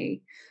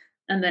homely.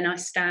 And then I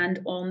stand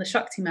on the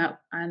Shakti mat,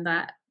 and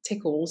that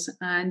tickles.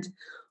 And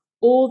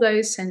all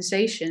those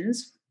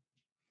sensations,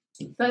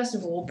 first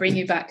of all, bring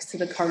you back to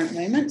the current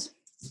moment,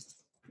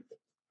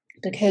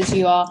 because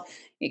you are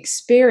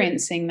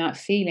experiencing that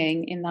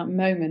feeling in that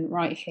moment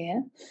right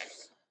here.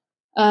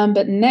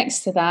 But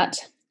next to that,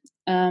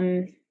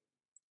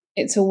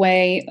 it's a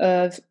way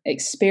of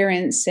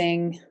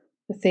experiencing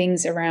the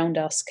things around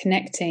us,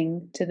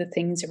 connecting to the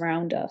things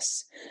around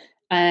us,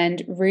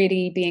 and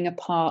really being a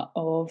part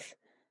of,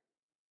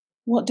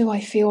 what do I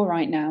feel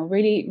right now?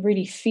 Really,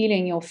 really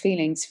feeling your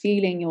feelings,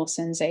 feeling your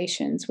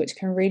sensations, which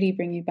can really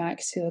bring you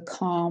back to a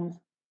calm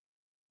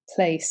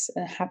place,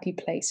 a happy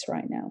place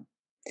right now.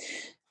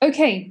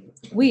 Okay,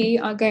 we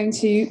are going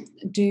to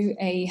do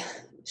a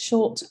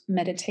short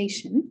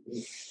meditation.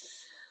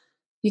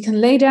 You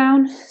can lay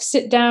down,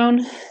 sit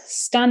down,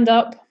 stand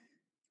up,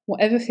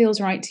 whatever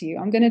feels right to you.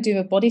 I'm going to do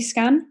a body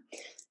scan.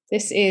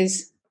 This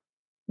is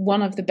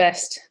one of the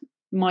best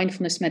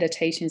mindfulness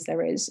meditations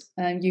there is.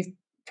 You've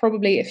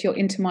probably, if you're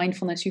into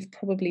mindfulness, you've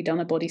probably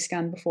done a body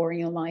scan before in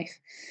your life.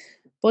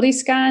 Body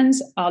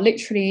scans are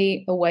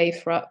literally a way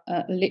for,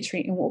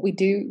 literally, and what we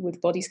do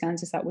with body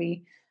scans is that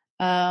we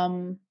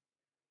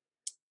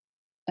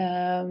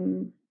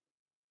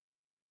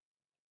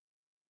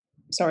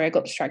sorry, I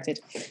got distracted,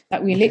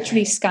 that we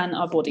literally scan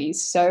our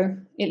bodies. So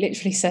it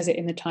literally says it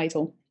in the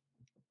title.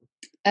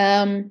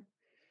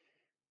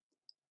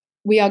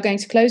 We are going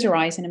to close our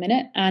eyes in a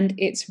minute, and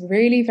it's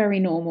really very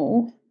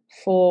normal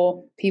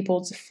for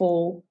people to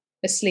fall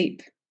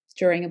asleep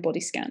during a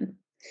body scan.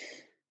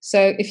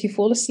 So if you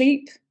fall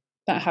asleep,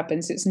 that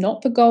happens. It's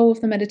not the goal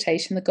of the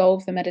meditation. The goal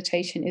of the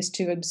meditation is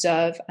to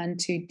observe and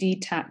to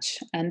detach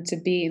and to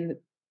be in the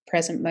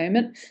present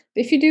moment.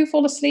 But if you do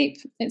fall asleep,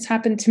 it's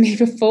happened to me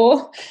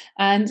before,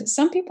 and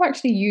some people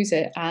actually use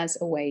it as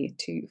a way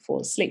to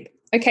fall asleep.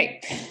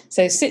 Okay,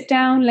 so sit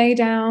down, lay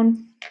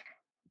down,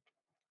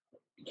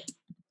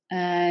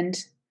 and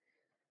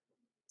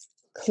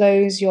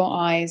close your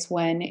eyes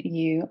when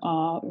you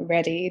are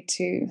ready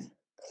to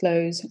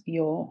close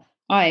your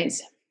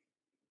eyes.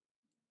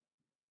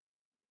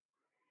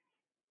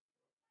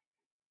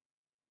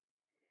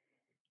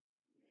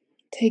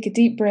 Take a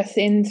deep breath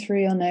in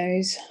through your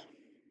nose.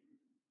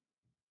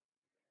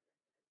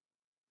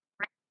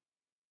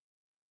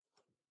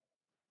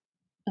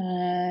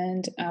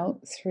 And out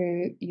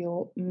through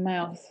your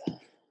mouth.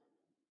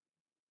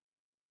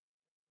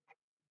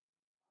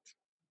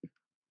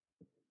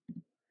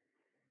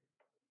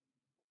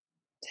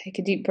 Take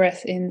a deep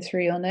breath in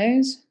through your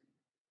nose.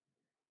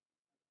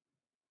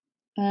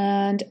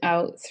 And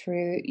out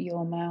through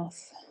your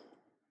mouth.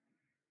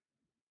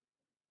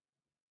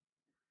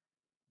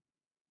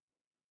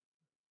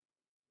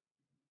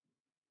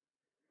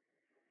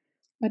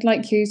 I'd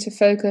like you to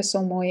focus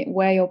on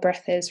where your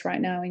breath is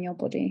right now in your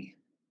body.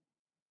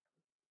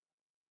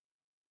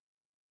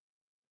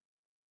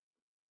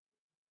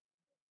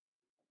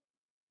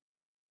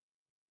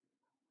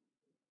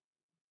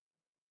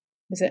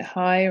 Is it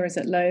high or is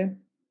it low?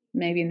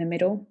 Maybe in the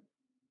middle.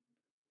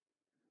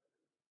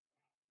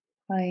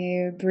 Are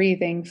you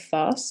breathing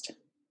fast?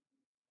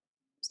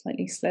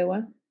 Slightly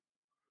slower?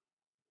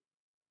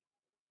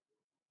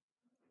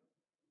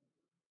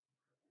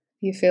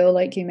 You feel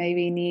like you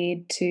maybe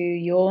need to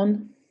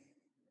yawn?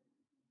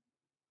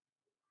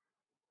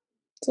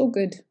 It's all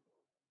good.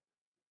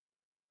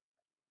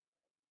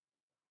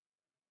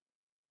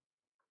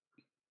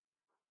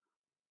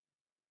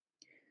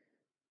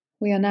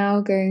 We are now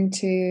going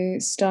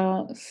to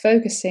start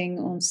focusing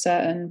on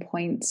certain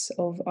points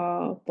of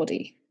our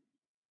body.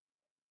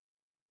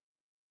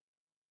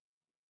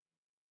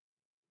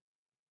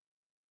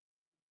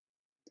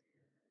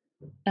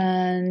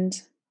 And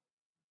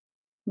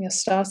we are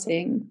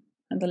starting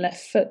at the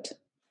left foot.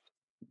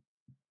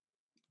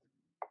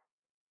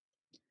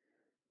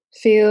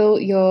 Feel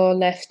your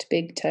left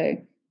big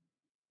toe.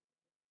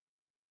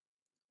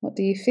 What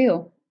do you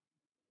feel?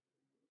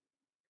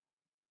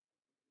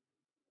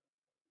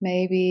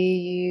 Maybe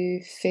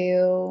you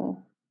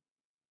feel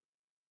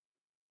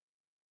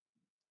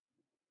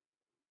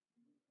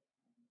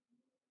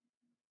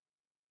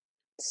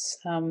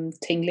some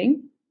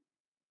tingling,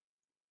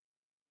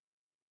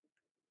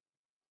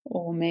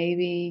 or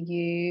maybe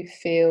you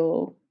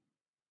feel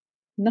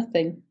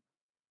nothing,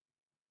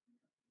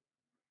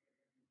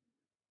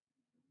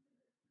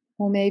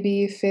 or maybe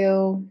you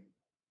feel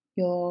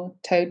your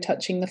toe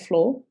touching the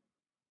floor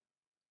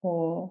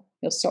or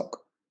your sock.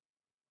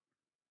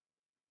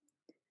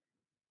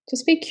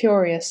 Just be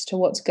curious to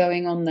what's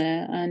going on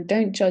there and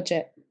don't judge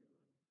it.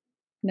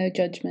 No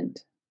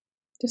judgment.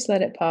 Just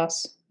let it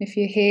pass. If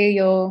you hear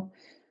your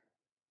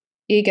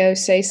ego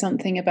say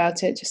something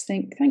about it, just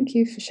think, thank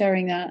you for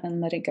sharing that,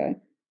 and let it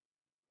go.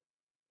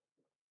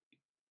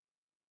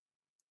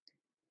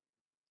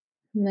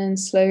 And then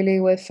slowly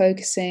we're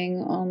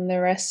focusing on the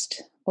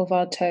rest of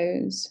our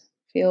toes.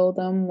 Feel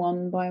them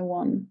one by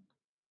one.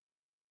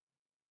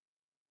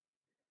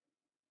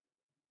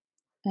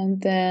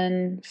 And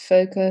then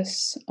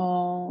focus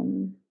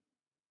on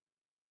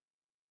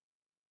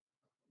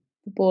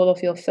the ball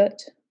of your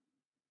foot,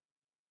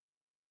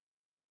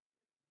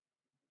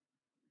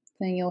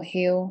 then your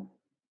heel,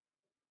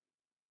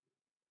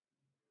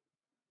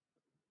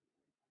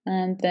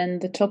 and then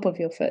the top of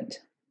your foot.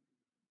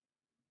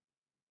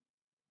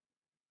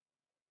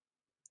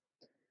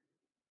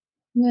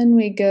 And then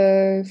we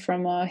go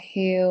from our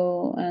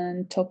heel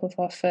and top of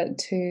our foot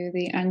to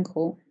the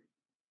ankle.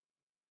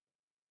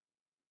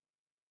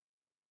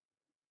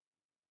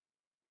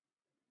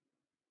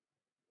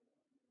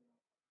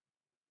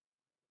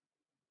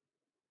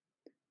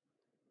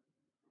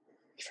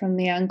 From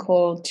the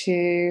ankle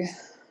to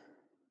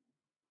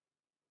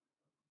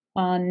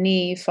our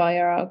knee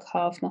via our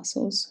calf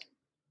muscles.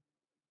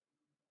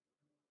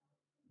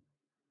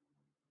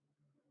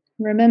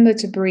 Remember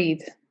to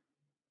breathe.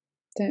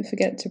 Don't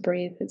forget to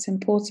breathe. It's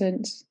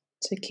important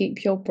to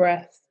keep your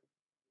breath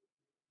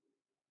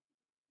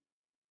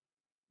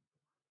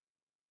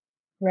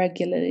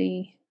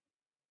regularly.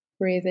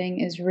 Breathing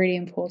is really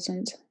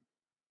important.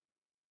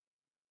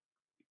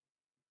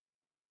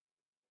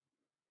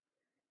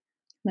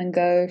 Then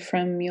go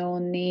from your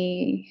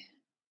knee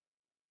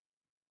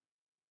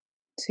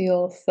to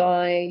your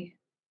thigh,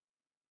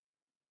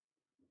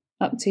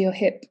 up to your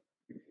hip.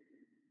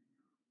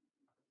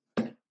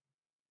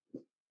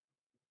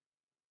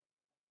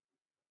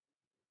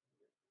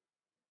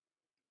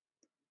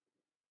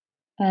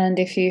 And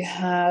if you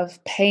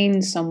have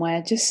pain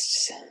somewhere,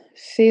 just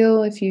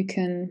feel if you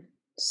can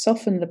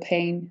soften the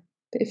pain.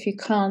 But if you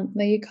can't,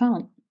 then you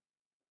can't.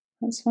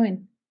 That's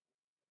fine.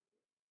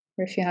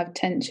 Or if you have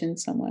tension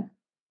somewhere.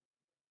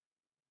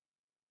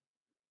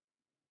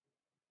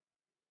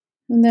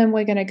 And then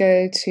we're going to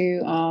go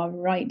to our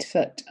right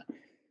foot,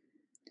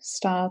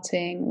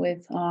 starting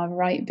with our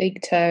right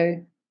big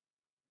toe,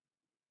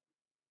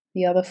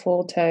 the other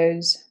 4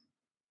 toes,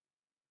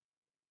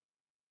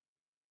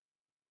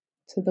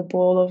 to the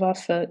ball of our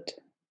foot,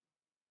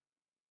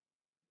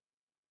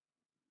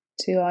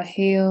 to our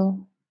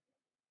heel,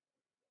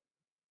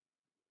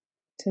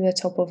 to the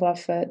top of our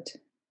foot,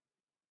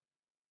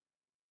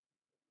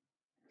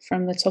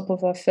 from the top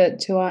of our foot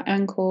to our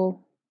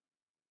ankle,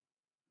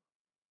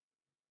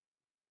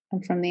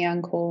 and from the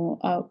ankle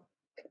up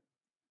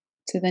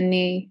to the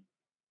knee.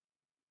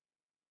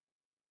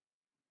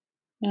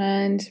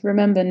 And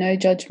remember, no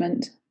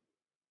judgment.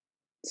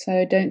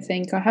 So don't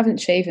think, I haven't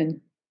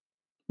shaven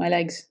my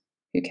legs,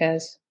 who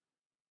cares?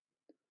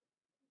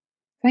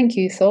 Thank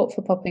you, thought,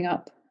 for popping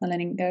up and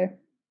letting it go.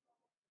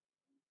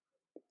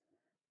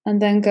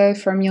 And then go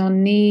from your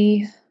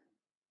knee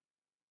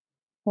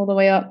all the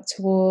way up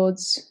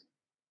towards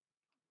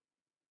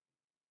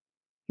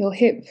your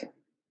hip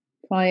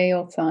via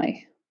your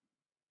thigh.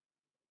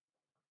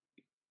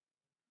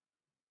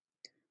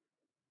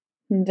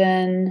 And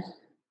then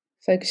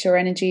Focus your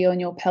energy on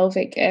your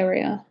pelvic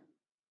area,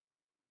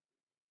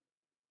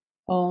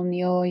 on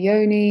your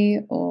yoni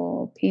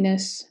or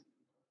penis.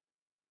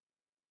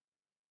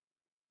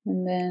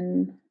 And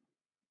then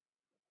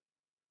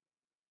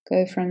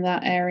go from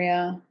that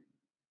area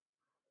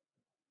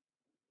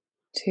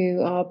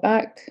to our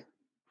back.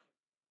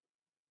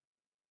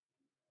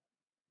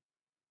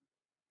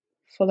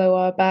 Follow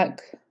our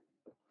back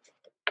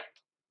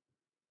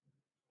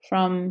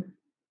from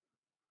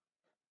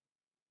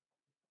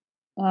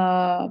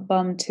our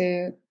bum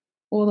to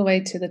all the way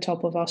to the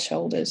top of our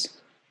shoulders.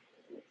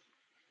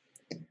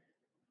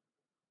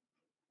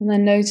 And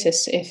then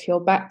notice if your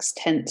back's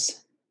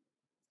tense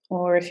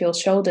or if your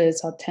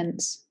shoulders are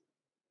tense.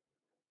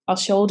 Our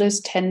shoulders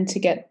tend to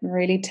get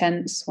really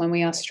tense when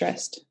we are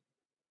stressed.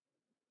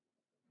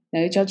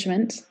 No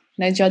judgment.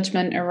 No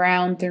judgment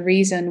around the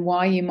reason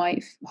why you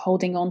might be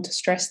holding on to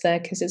stress there,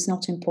 because it's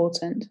not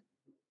important.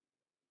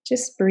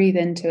 Just breathe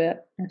into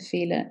it and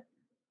feel it.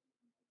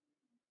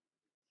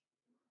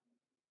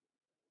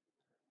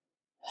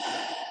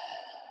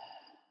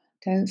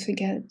 Don't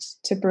forget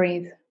to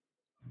breathe.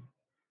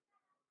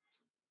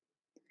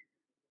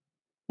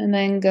 And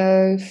then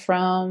go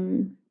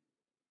from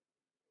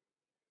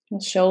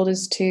your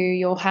shoulders to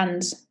your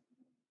hands.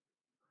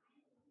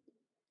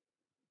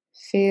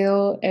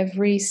 Feel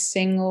every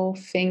single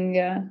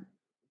finger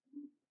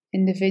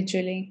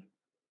individually.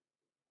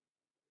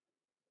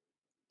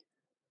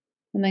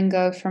 And then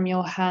go from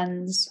your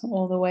hands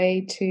all the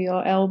way to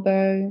your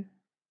elbow.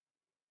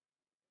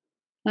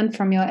 And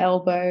from your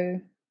elbow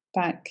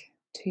back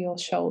to your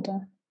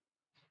shoulder.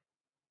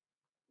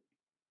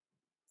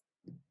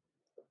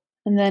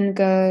 And then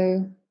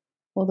go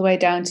all the way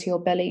down to your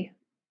belly.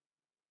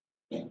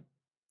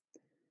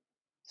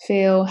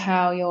 Feel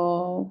how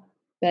your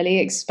belly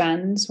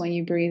expands when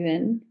you breathe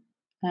in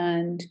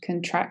and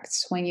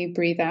contracts when you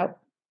breathe out.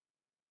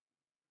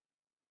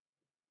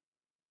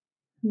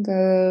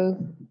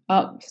 Go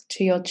up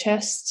to your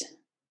chest.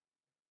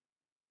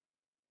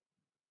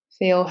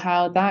 Feel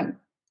how that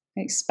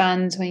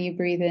expands when you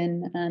breathe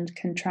in and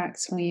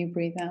contracts when you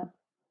breathe out.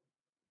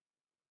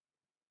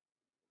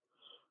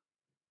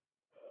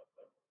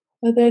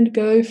 And then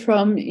go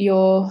from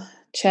your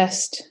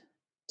chest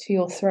to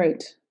your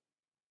throat.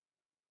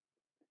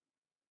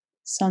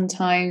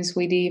 Sometimes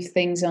we leave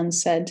things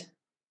unsaid.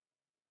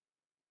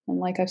 And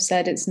like I've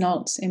said, it's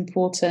not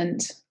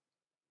important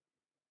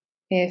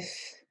if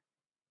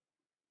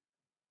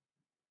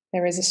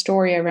there is a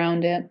story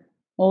around it.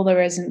 All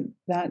there isn't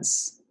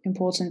that's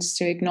important is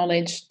to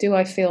acknowledge, do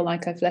I feel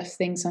like I've left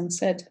things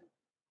unsaid?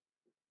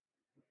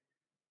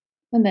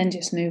 And then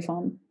just move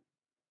on.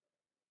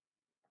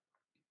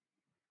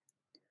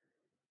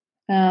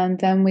 And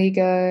then we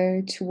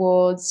go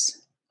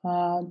towards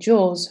our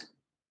jaws.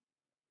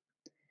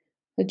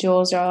 The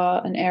jaws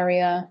are an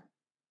area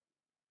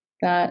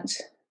that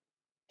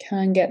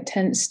can get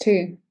tense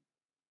too.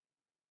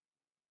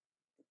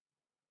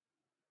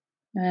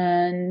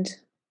 And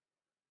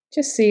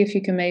just see if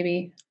you can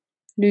maybe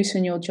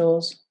loosen your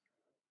jaws.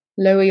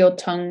 Lower your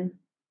tongue.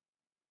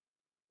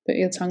 Put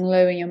your tongue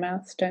low in your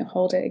mouth. Don't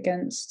hold it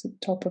against the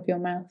top of your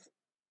mouth.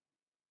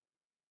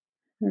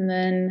 And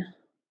then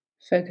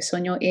focus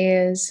on your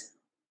ears,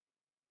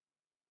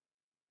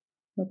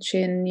 your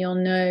chin, your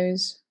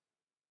nose,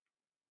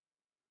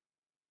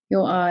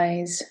 your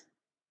eyes,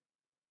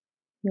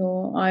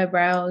 your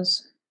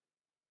eyebrows,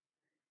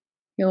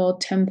 your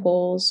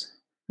temples,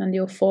 and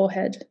your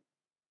forehead.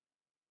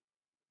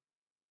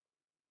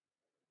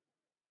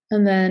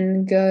 And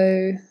then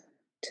go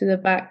to the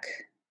back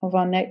of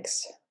our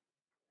necks.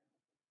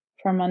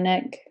 From our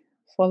neck,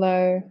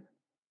 follow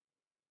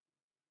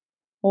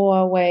all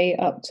our way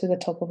up to the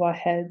top of our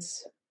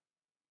heads.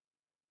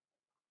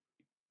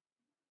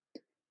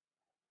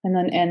 And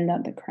then end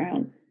at the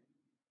crown.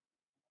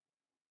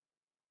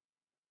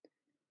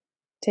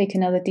 Take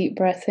another deep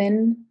breath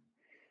in,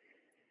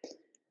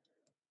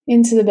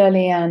 into the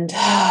belly, and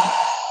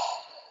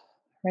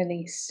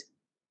release.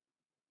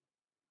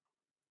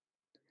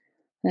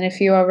 And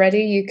if you are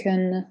ready, you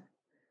can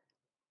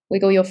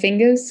wiggle your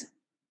fingers,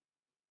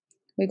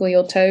 wiggle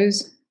your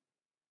toes,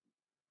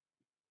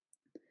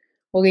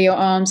 wiggle your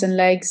arms and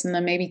legs, and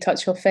then maybe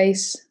touch your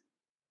face.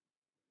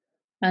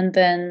 And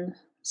then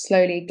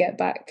slowly get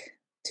back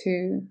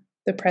to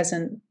the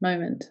present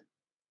moment.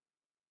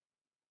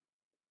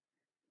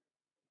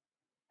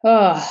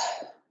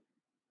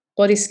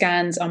 Body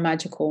scans are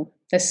magical.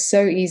 They're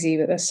so easy,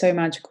 but they're so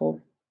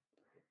magical.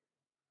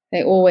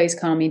 They always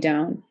calm me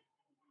down.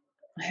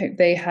 I hope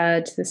they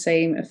had the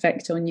same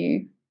effect on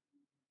you.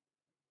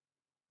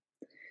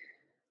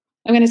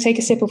 I'm going to take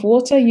a sip of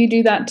water. You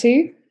do that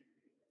too.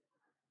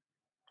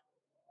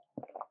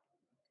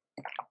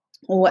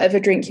 Or whatever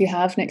drink you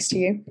have next to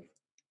you.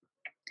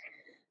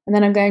 And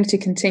then I'm going to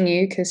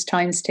continue because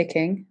time's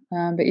ticking.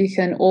 But you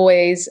can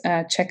always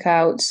check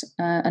out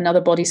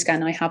another body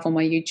scan I have on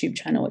my YouTube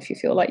channel if you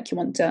feel like you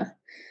want to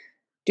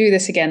do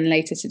this again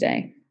later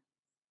today.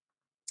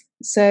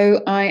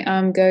 So I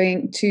am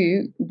going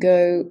to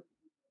go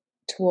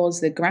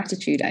towards the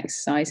gratitude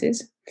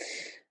exercises.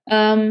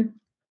 Being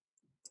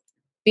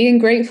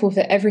grateful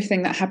for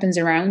everything that happens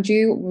around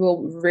you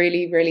will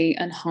really, really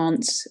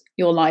enhance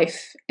your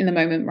life in the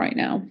moment right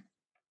now.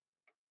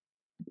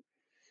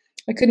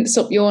 I couldn't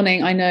stop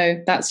yawning. I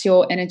know that's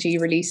your energy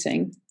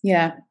releasing.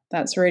 Yeah,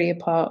 that's really a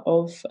part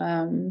of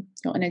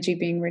your energy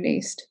being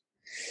released.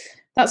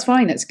 That's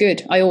fine. That's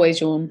good. I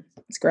always yawn.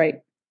 It's great.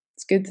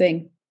 It's a good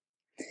thing.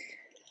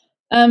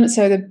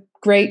 So the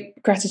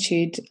great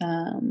gratitude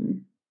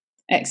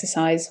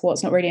exercise. Well,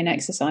 it's not really an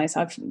exercise.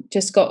 I've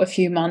just got a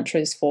few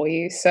mantras for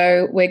you.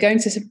 So we're going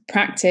to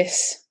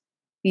practice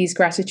these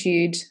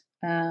gratitude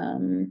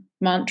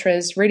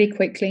mantras really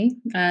quickly,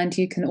 and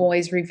you can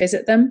always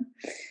revisit them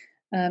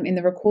in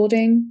the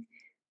recording.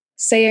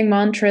 Saying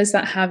mantras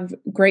that have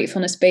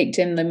gratefulness baked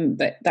in them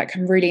that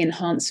can really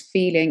enhance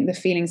the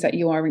feelings that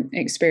you are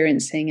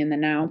experiencing in the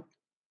now.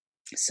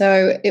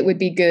 So it would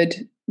be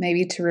good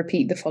maybe to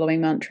repeat the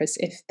following mantras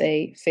if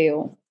they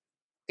feel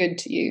good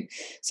to you.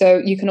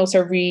 So you can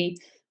also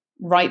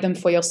rewrite them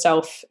for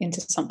yourself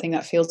into something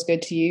that feels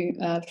good to you.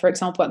 For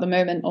example, at the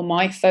moment on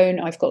my phone,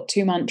 I've got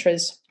 2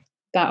 mantras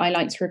that I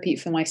like to repeat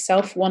for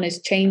myself. One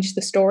is change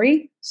the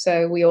story.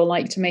 So we all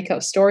like to make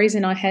up stories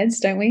in our heads,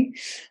 don't we?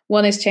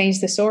 One is change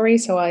the story.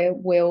 So I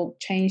will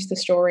change the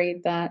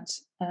story that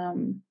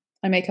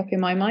I make up in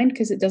my mind,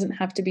 because it doesn't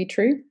have to be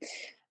true.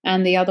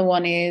 And the other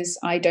one is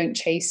I don't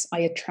chase, I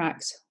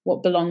attract.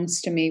 What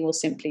belongs to me will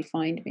simply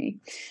find me.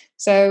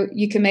 So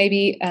you can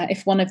maybe,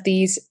 if one of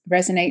these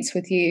resonates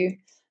with you,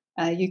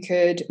 you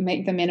could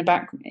make them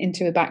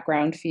into a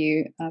background for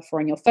you for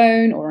on your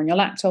phone or on your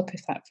laptop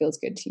if that feels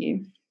good to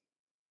you.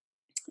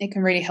 It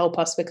can really help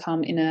us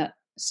become in a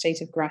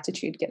state of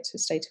gratitude, get to a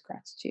state of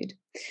gratitude.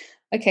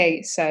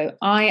 Okay, so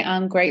I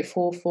am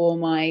grateful for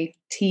my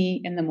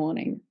tea in the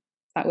morning.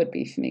 That would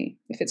be for me.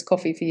 If it's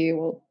coffee for you,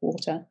 or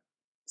water,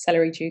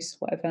 celery juice,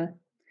 whatever.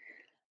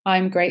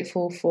 I'm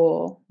grateful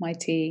for my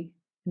tea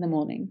in the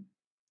morning.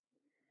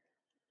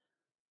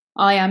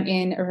 I am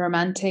in a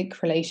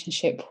romantic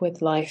relationship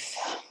with life.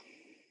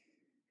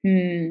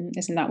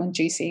 Isn't that one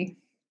juicy?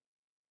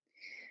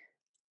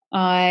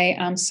 I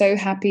am so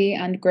happy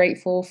and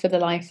grateful for the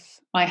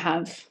life I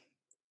have.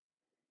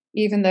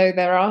 Even though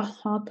there are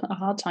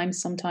hard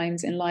times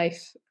sometimes in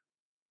life,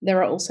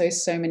 there are also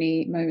so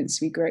many moments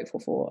to be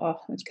grateful for. Oh,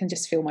 I can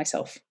just feel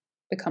myself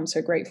become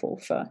so grateful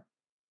for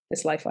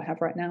this life I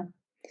have right now.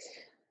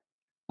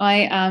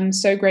 I am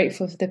so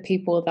grateful for the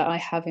people that I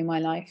have in my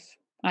life.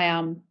 I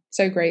am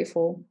so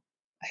grateful.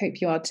 I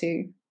hope you are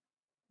too.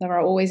 There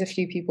are always a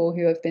few people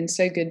who have been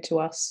so good to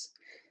us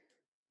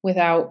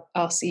without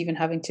us even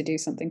having to do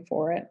something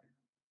for it.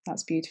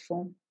 That's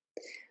beautiful.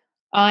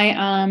 I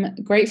am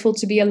grateful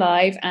to be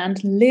alive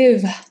and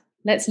live.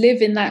 Let's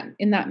live in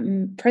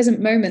that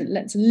present moment.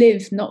 Let's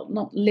live,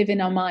 not live in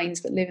our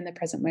minds, but live in the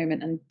present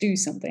moment and do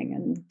something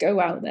and go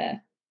out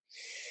there.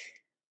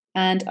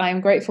 And I am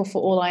grateful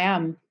for all I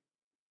am.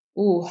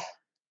 Ooh,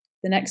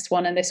 the next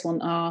one and this one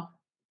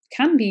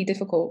can be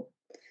difficult.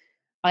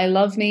 I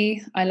love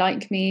me, I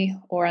like me,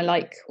 or I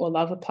like or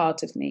love a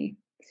part of me.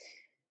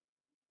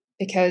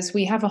 Because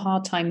we have a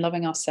hard time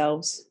loving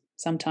ourselves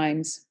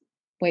sometimes,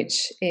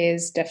 which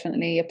is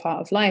definitely a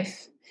part of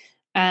life.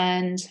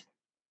 And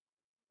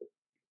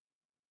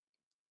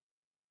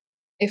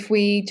if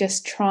we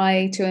just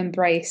try to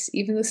embrace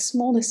even the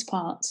smallest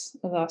parts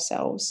of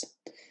ourselves,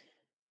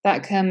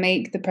 that can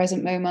make the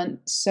present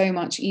moment so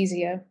much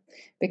easier,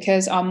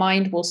 because our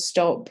mind will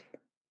stop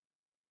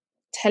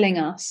telling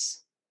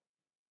us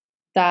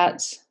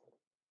that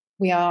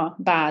we are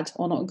bad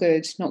or not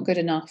good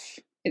enough.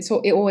 It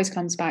always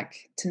comes back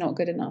to not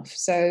good enough.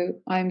 So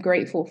I'm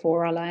grateful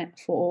for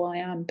all I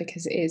am,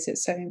 because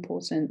it's so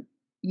important.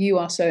 You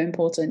are so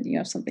important. You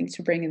have something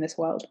to bring in this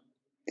world.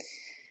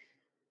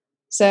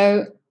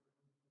 So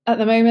at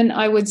the moment,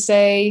 I would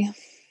say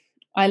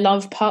I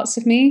love parts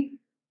of me.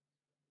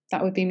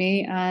 That would be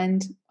me.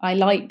 And I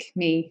like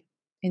me.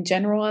 In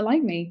general, I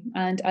like me.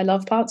 And I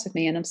love parts of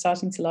me. And I'm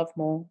starting to love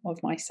more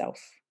of myself.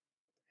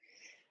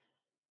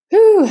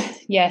 Whew,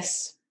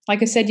 yes.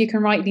 Like I said, you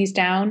can write these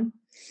down.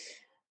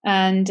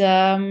 And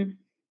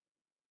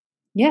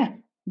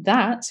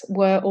that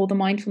were all the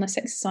mindfulness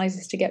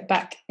exercises to get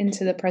back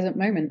into the present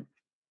moment.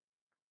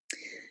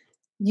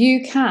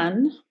 You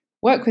can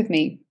work with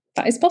me.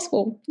 That is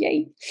possible.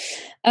 Yay.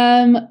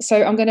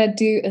 So I'm going to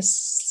do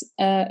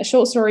a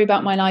short story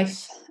about my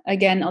life.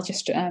 Again, I'll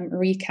just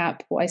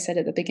recap what I said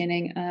at the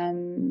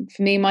beginning.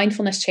 For me,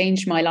 mindfulness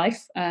changed my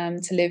life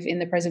to live in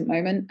the present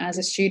moment. As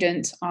a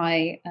student,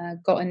 I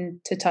got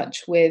into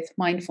touch with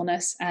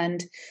mindfulness,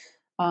 and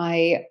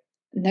I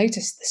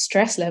noticed the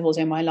stress levels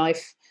in my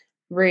life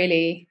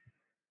really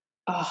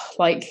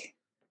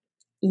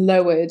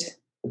lowered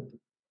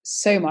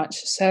so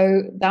much.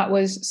 So that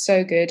was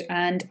so good.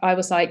 And I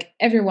was like,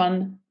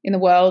 everyone in the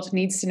world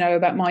needs to know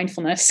about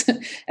mindfulness.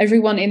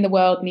 Everyone in the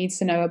world needs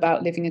to know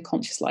about living a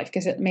conscious life,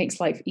 because it makes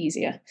life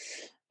easier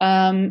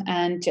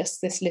and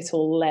just this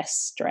little less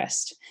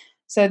stressed.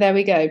 So there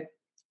we go.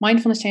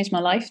 mindfulness changed my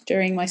life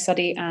during my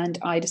study, and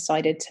I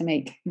decided to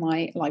make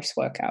my life's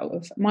work out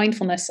of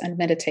mindfulness and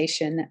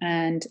meditation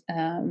and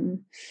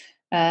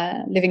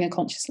living a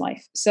conscious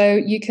life. So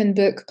you can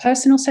book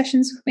personal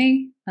sessions with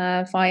me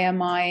via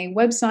my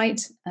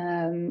website,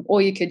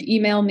 or you could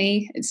email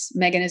me. It's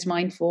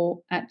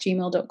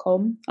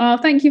meganismindful@gmail.com. Oh,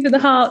 thank you for the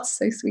hearts.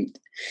 So sweet.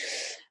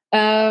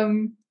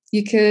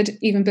 You could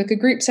even book a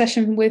group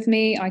session with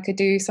me. I could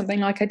do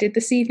something like I did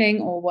this evening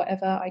or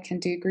whatever. I can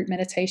do group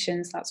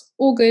meditations. That's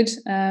all good.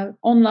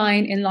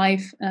 Online, in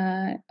live,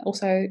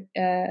 also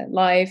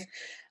live.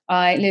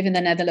 I live in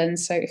the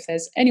Netherlands, so if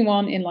there's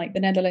anyone in like the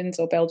Netherlands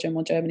or Belgium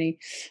or Germany,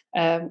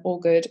 all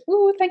good.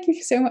 Oh, thank you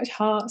for so much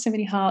heart, so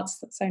many hearts.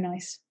 That's so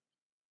nice.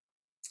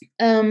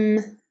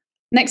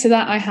 Next to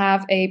that, I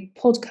have a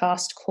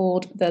podcast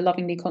called the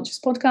Lovingly Conscious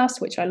Podcast,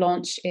 which I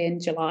launched in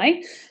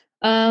July.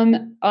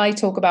 I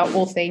talk about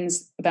all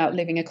things about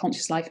living a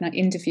conscious life, and I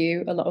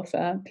interview a lot of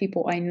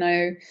people I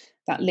know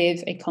that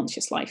live a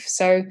conscious life.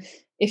 So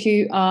if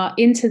you are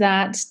into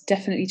that,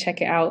 definitely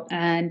check it out.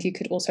 And you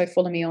could also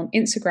follow me on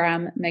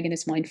Instagram, Megan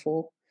is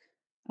Mindful.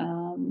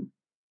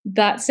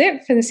 That's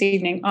it for this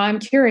evening. I'm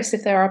curious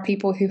if there are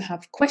people who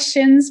have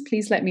questions.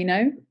 Please let me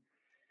know.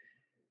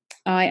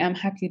 I am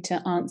happy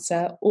to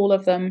answer all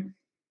of them.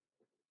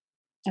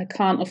 I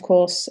can't, of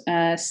course,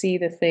 see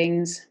the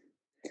things.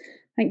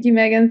 Thank you,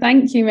 Megan.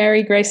 Thank you,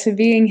 Mary Grace, for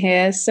being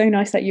here. So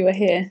nice that you were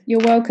here.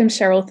 You're welcome,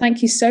 Cheryl.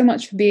 Thank you so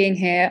much for being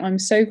here. I'm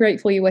so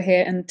grateful you were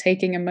here and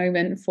taking a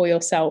moment for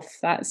yourself.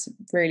 That's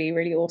really,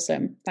 really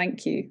awesome.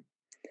 Thank you.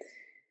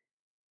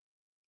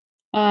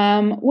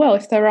 Well,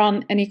 if there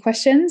aren't any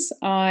questions,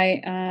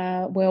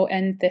 I will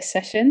end this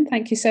session.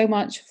 Thank you so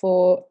much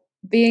for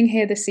being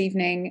here this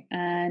evening,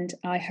 and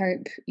I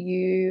hope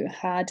you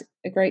had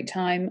a great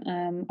time.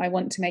 I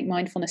want to make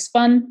mindfulness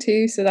fun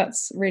too, so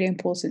that's really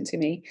important to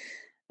me.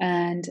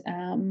 And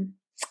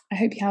I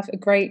hope you have a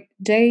great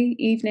day,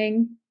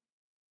 evening,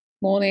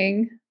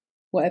 morning,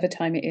 whatever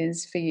time it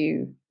is for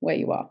you, where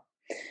you are.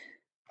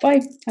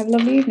 Bye. Have a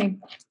lovely evening.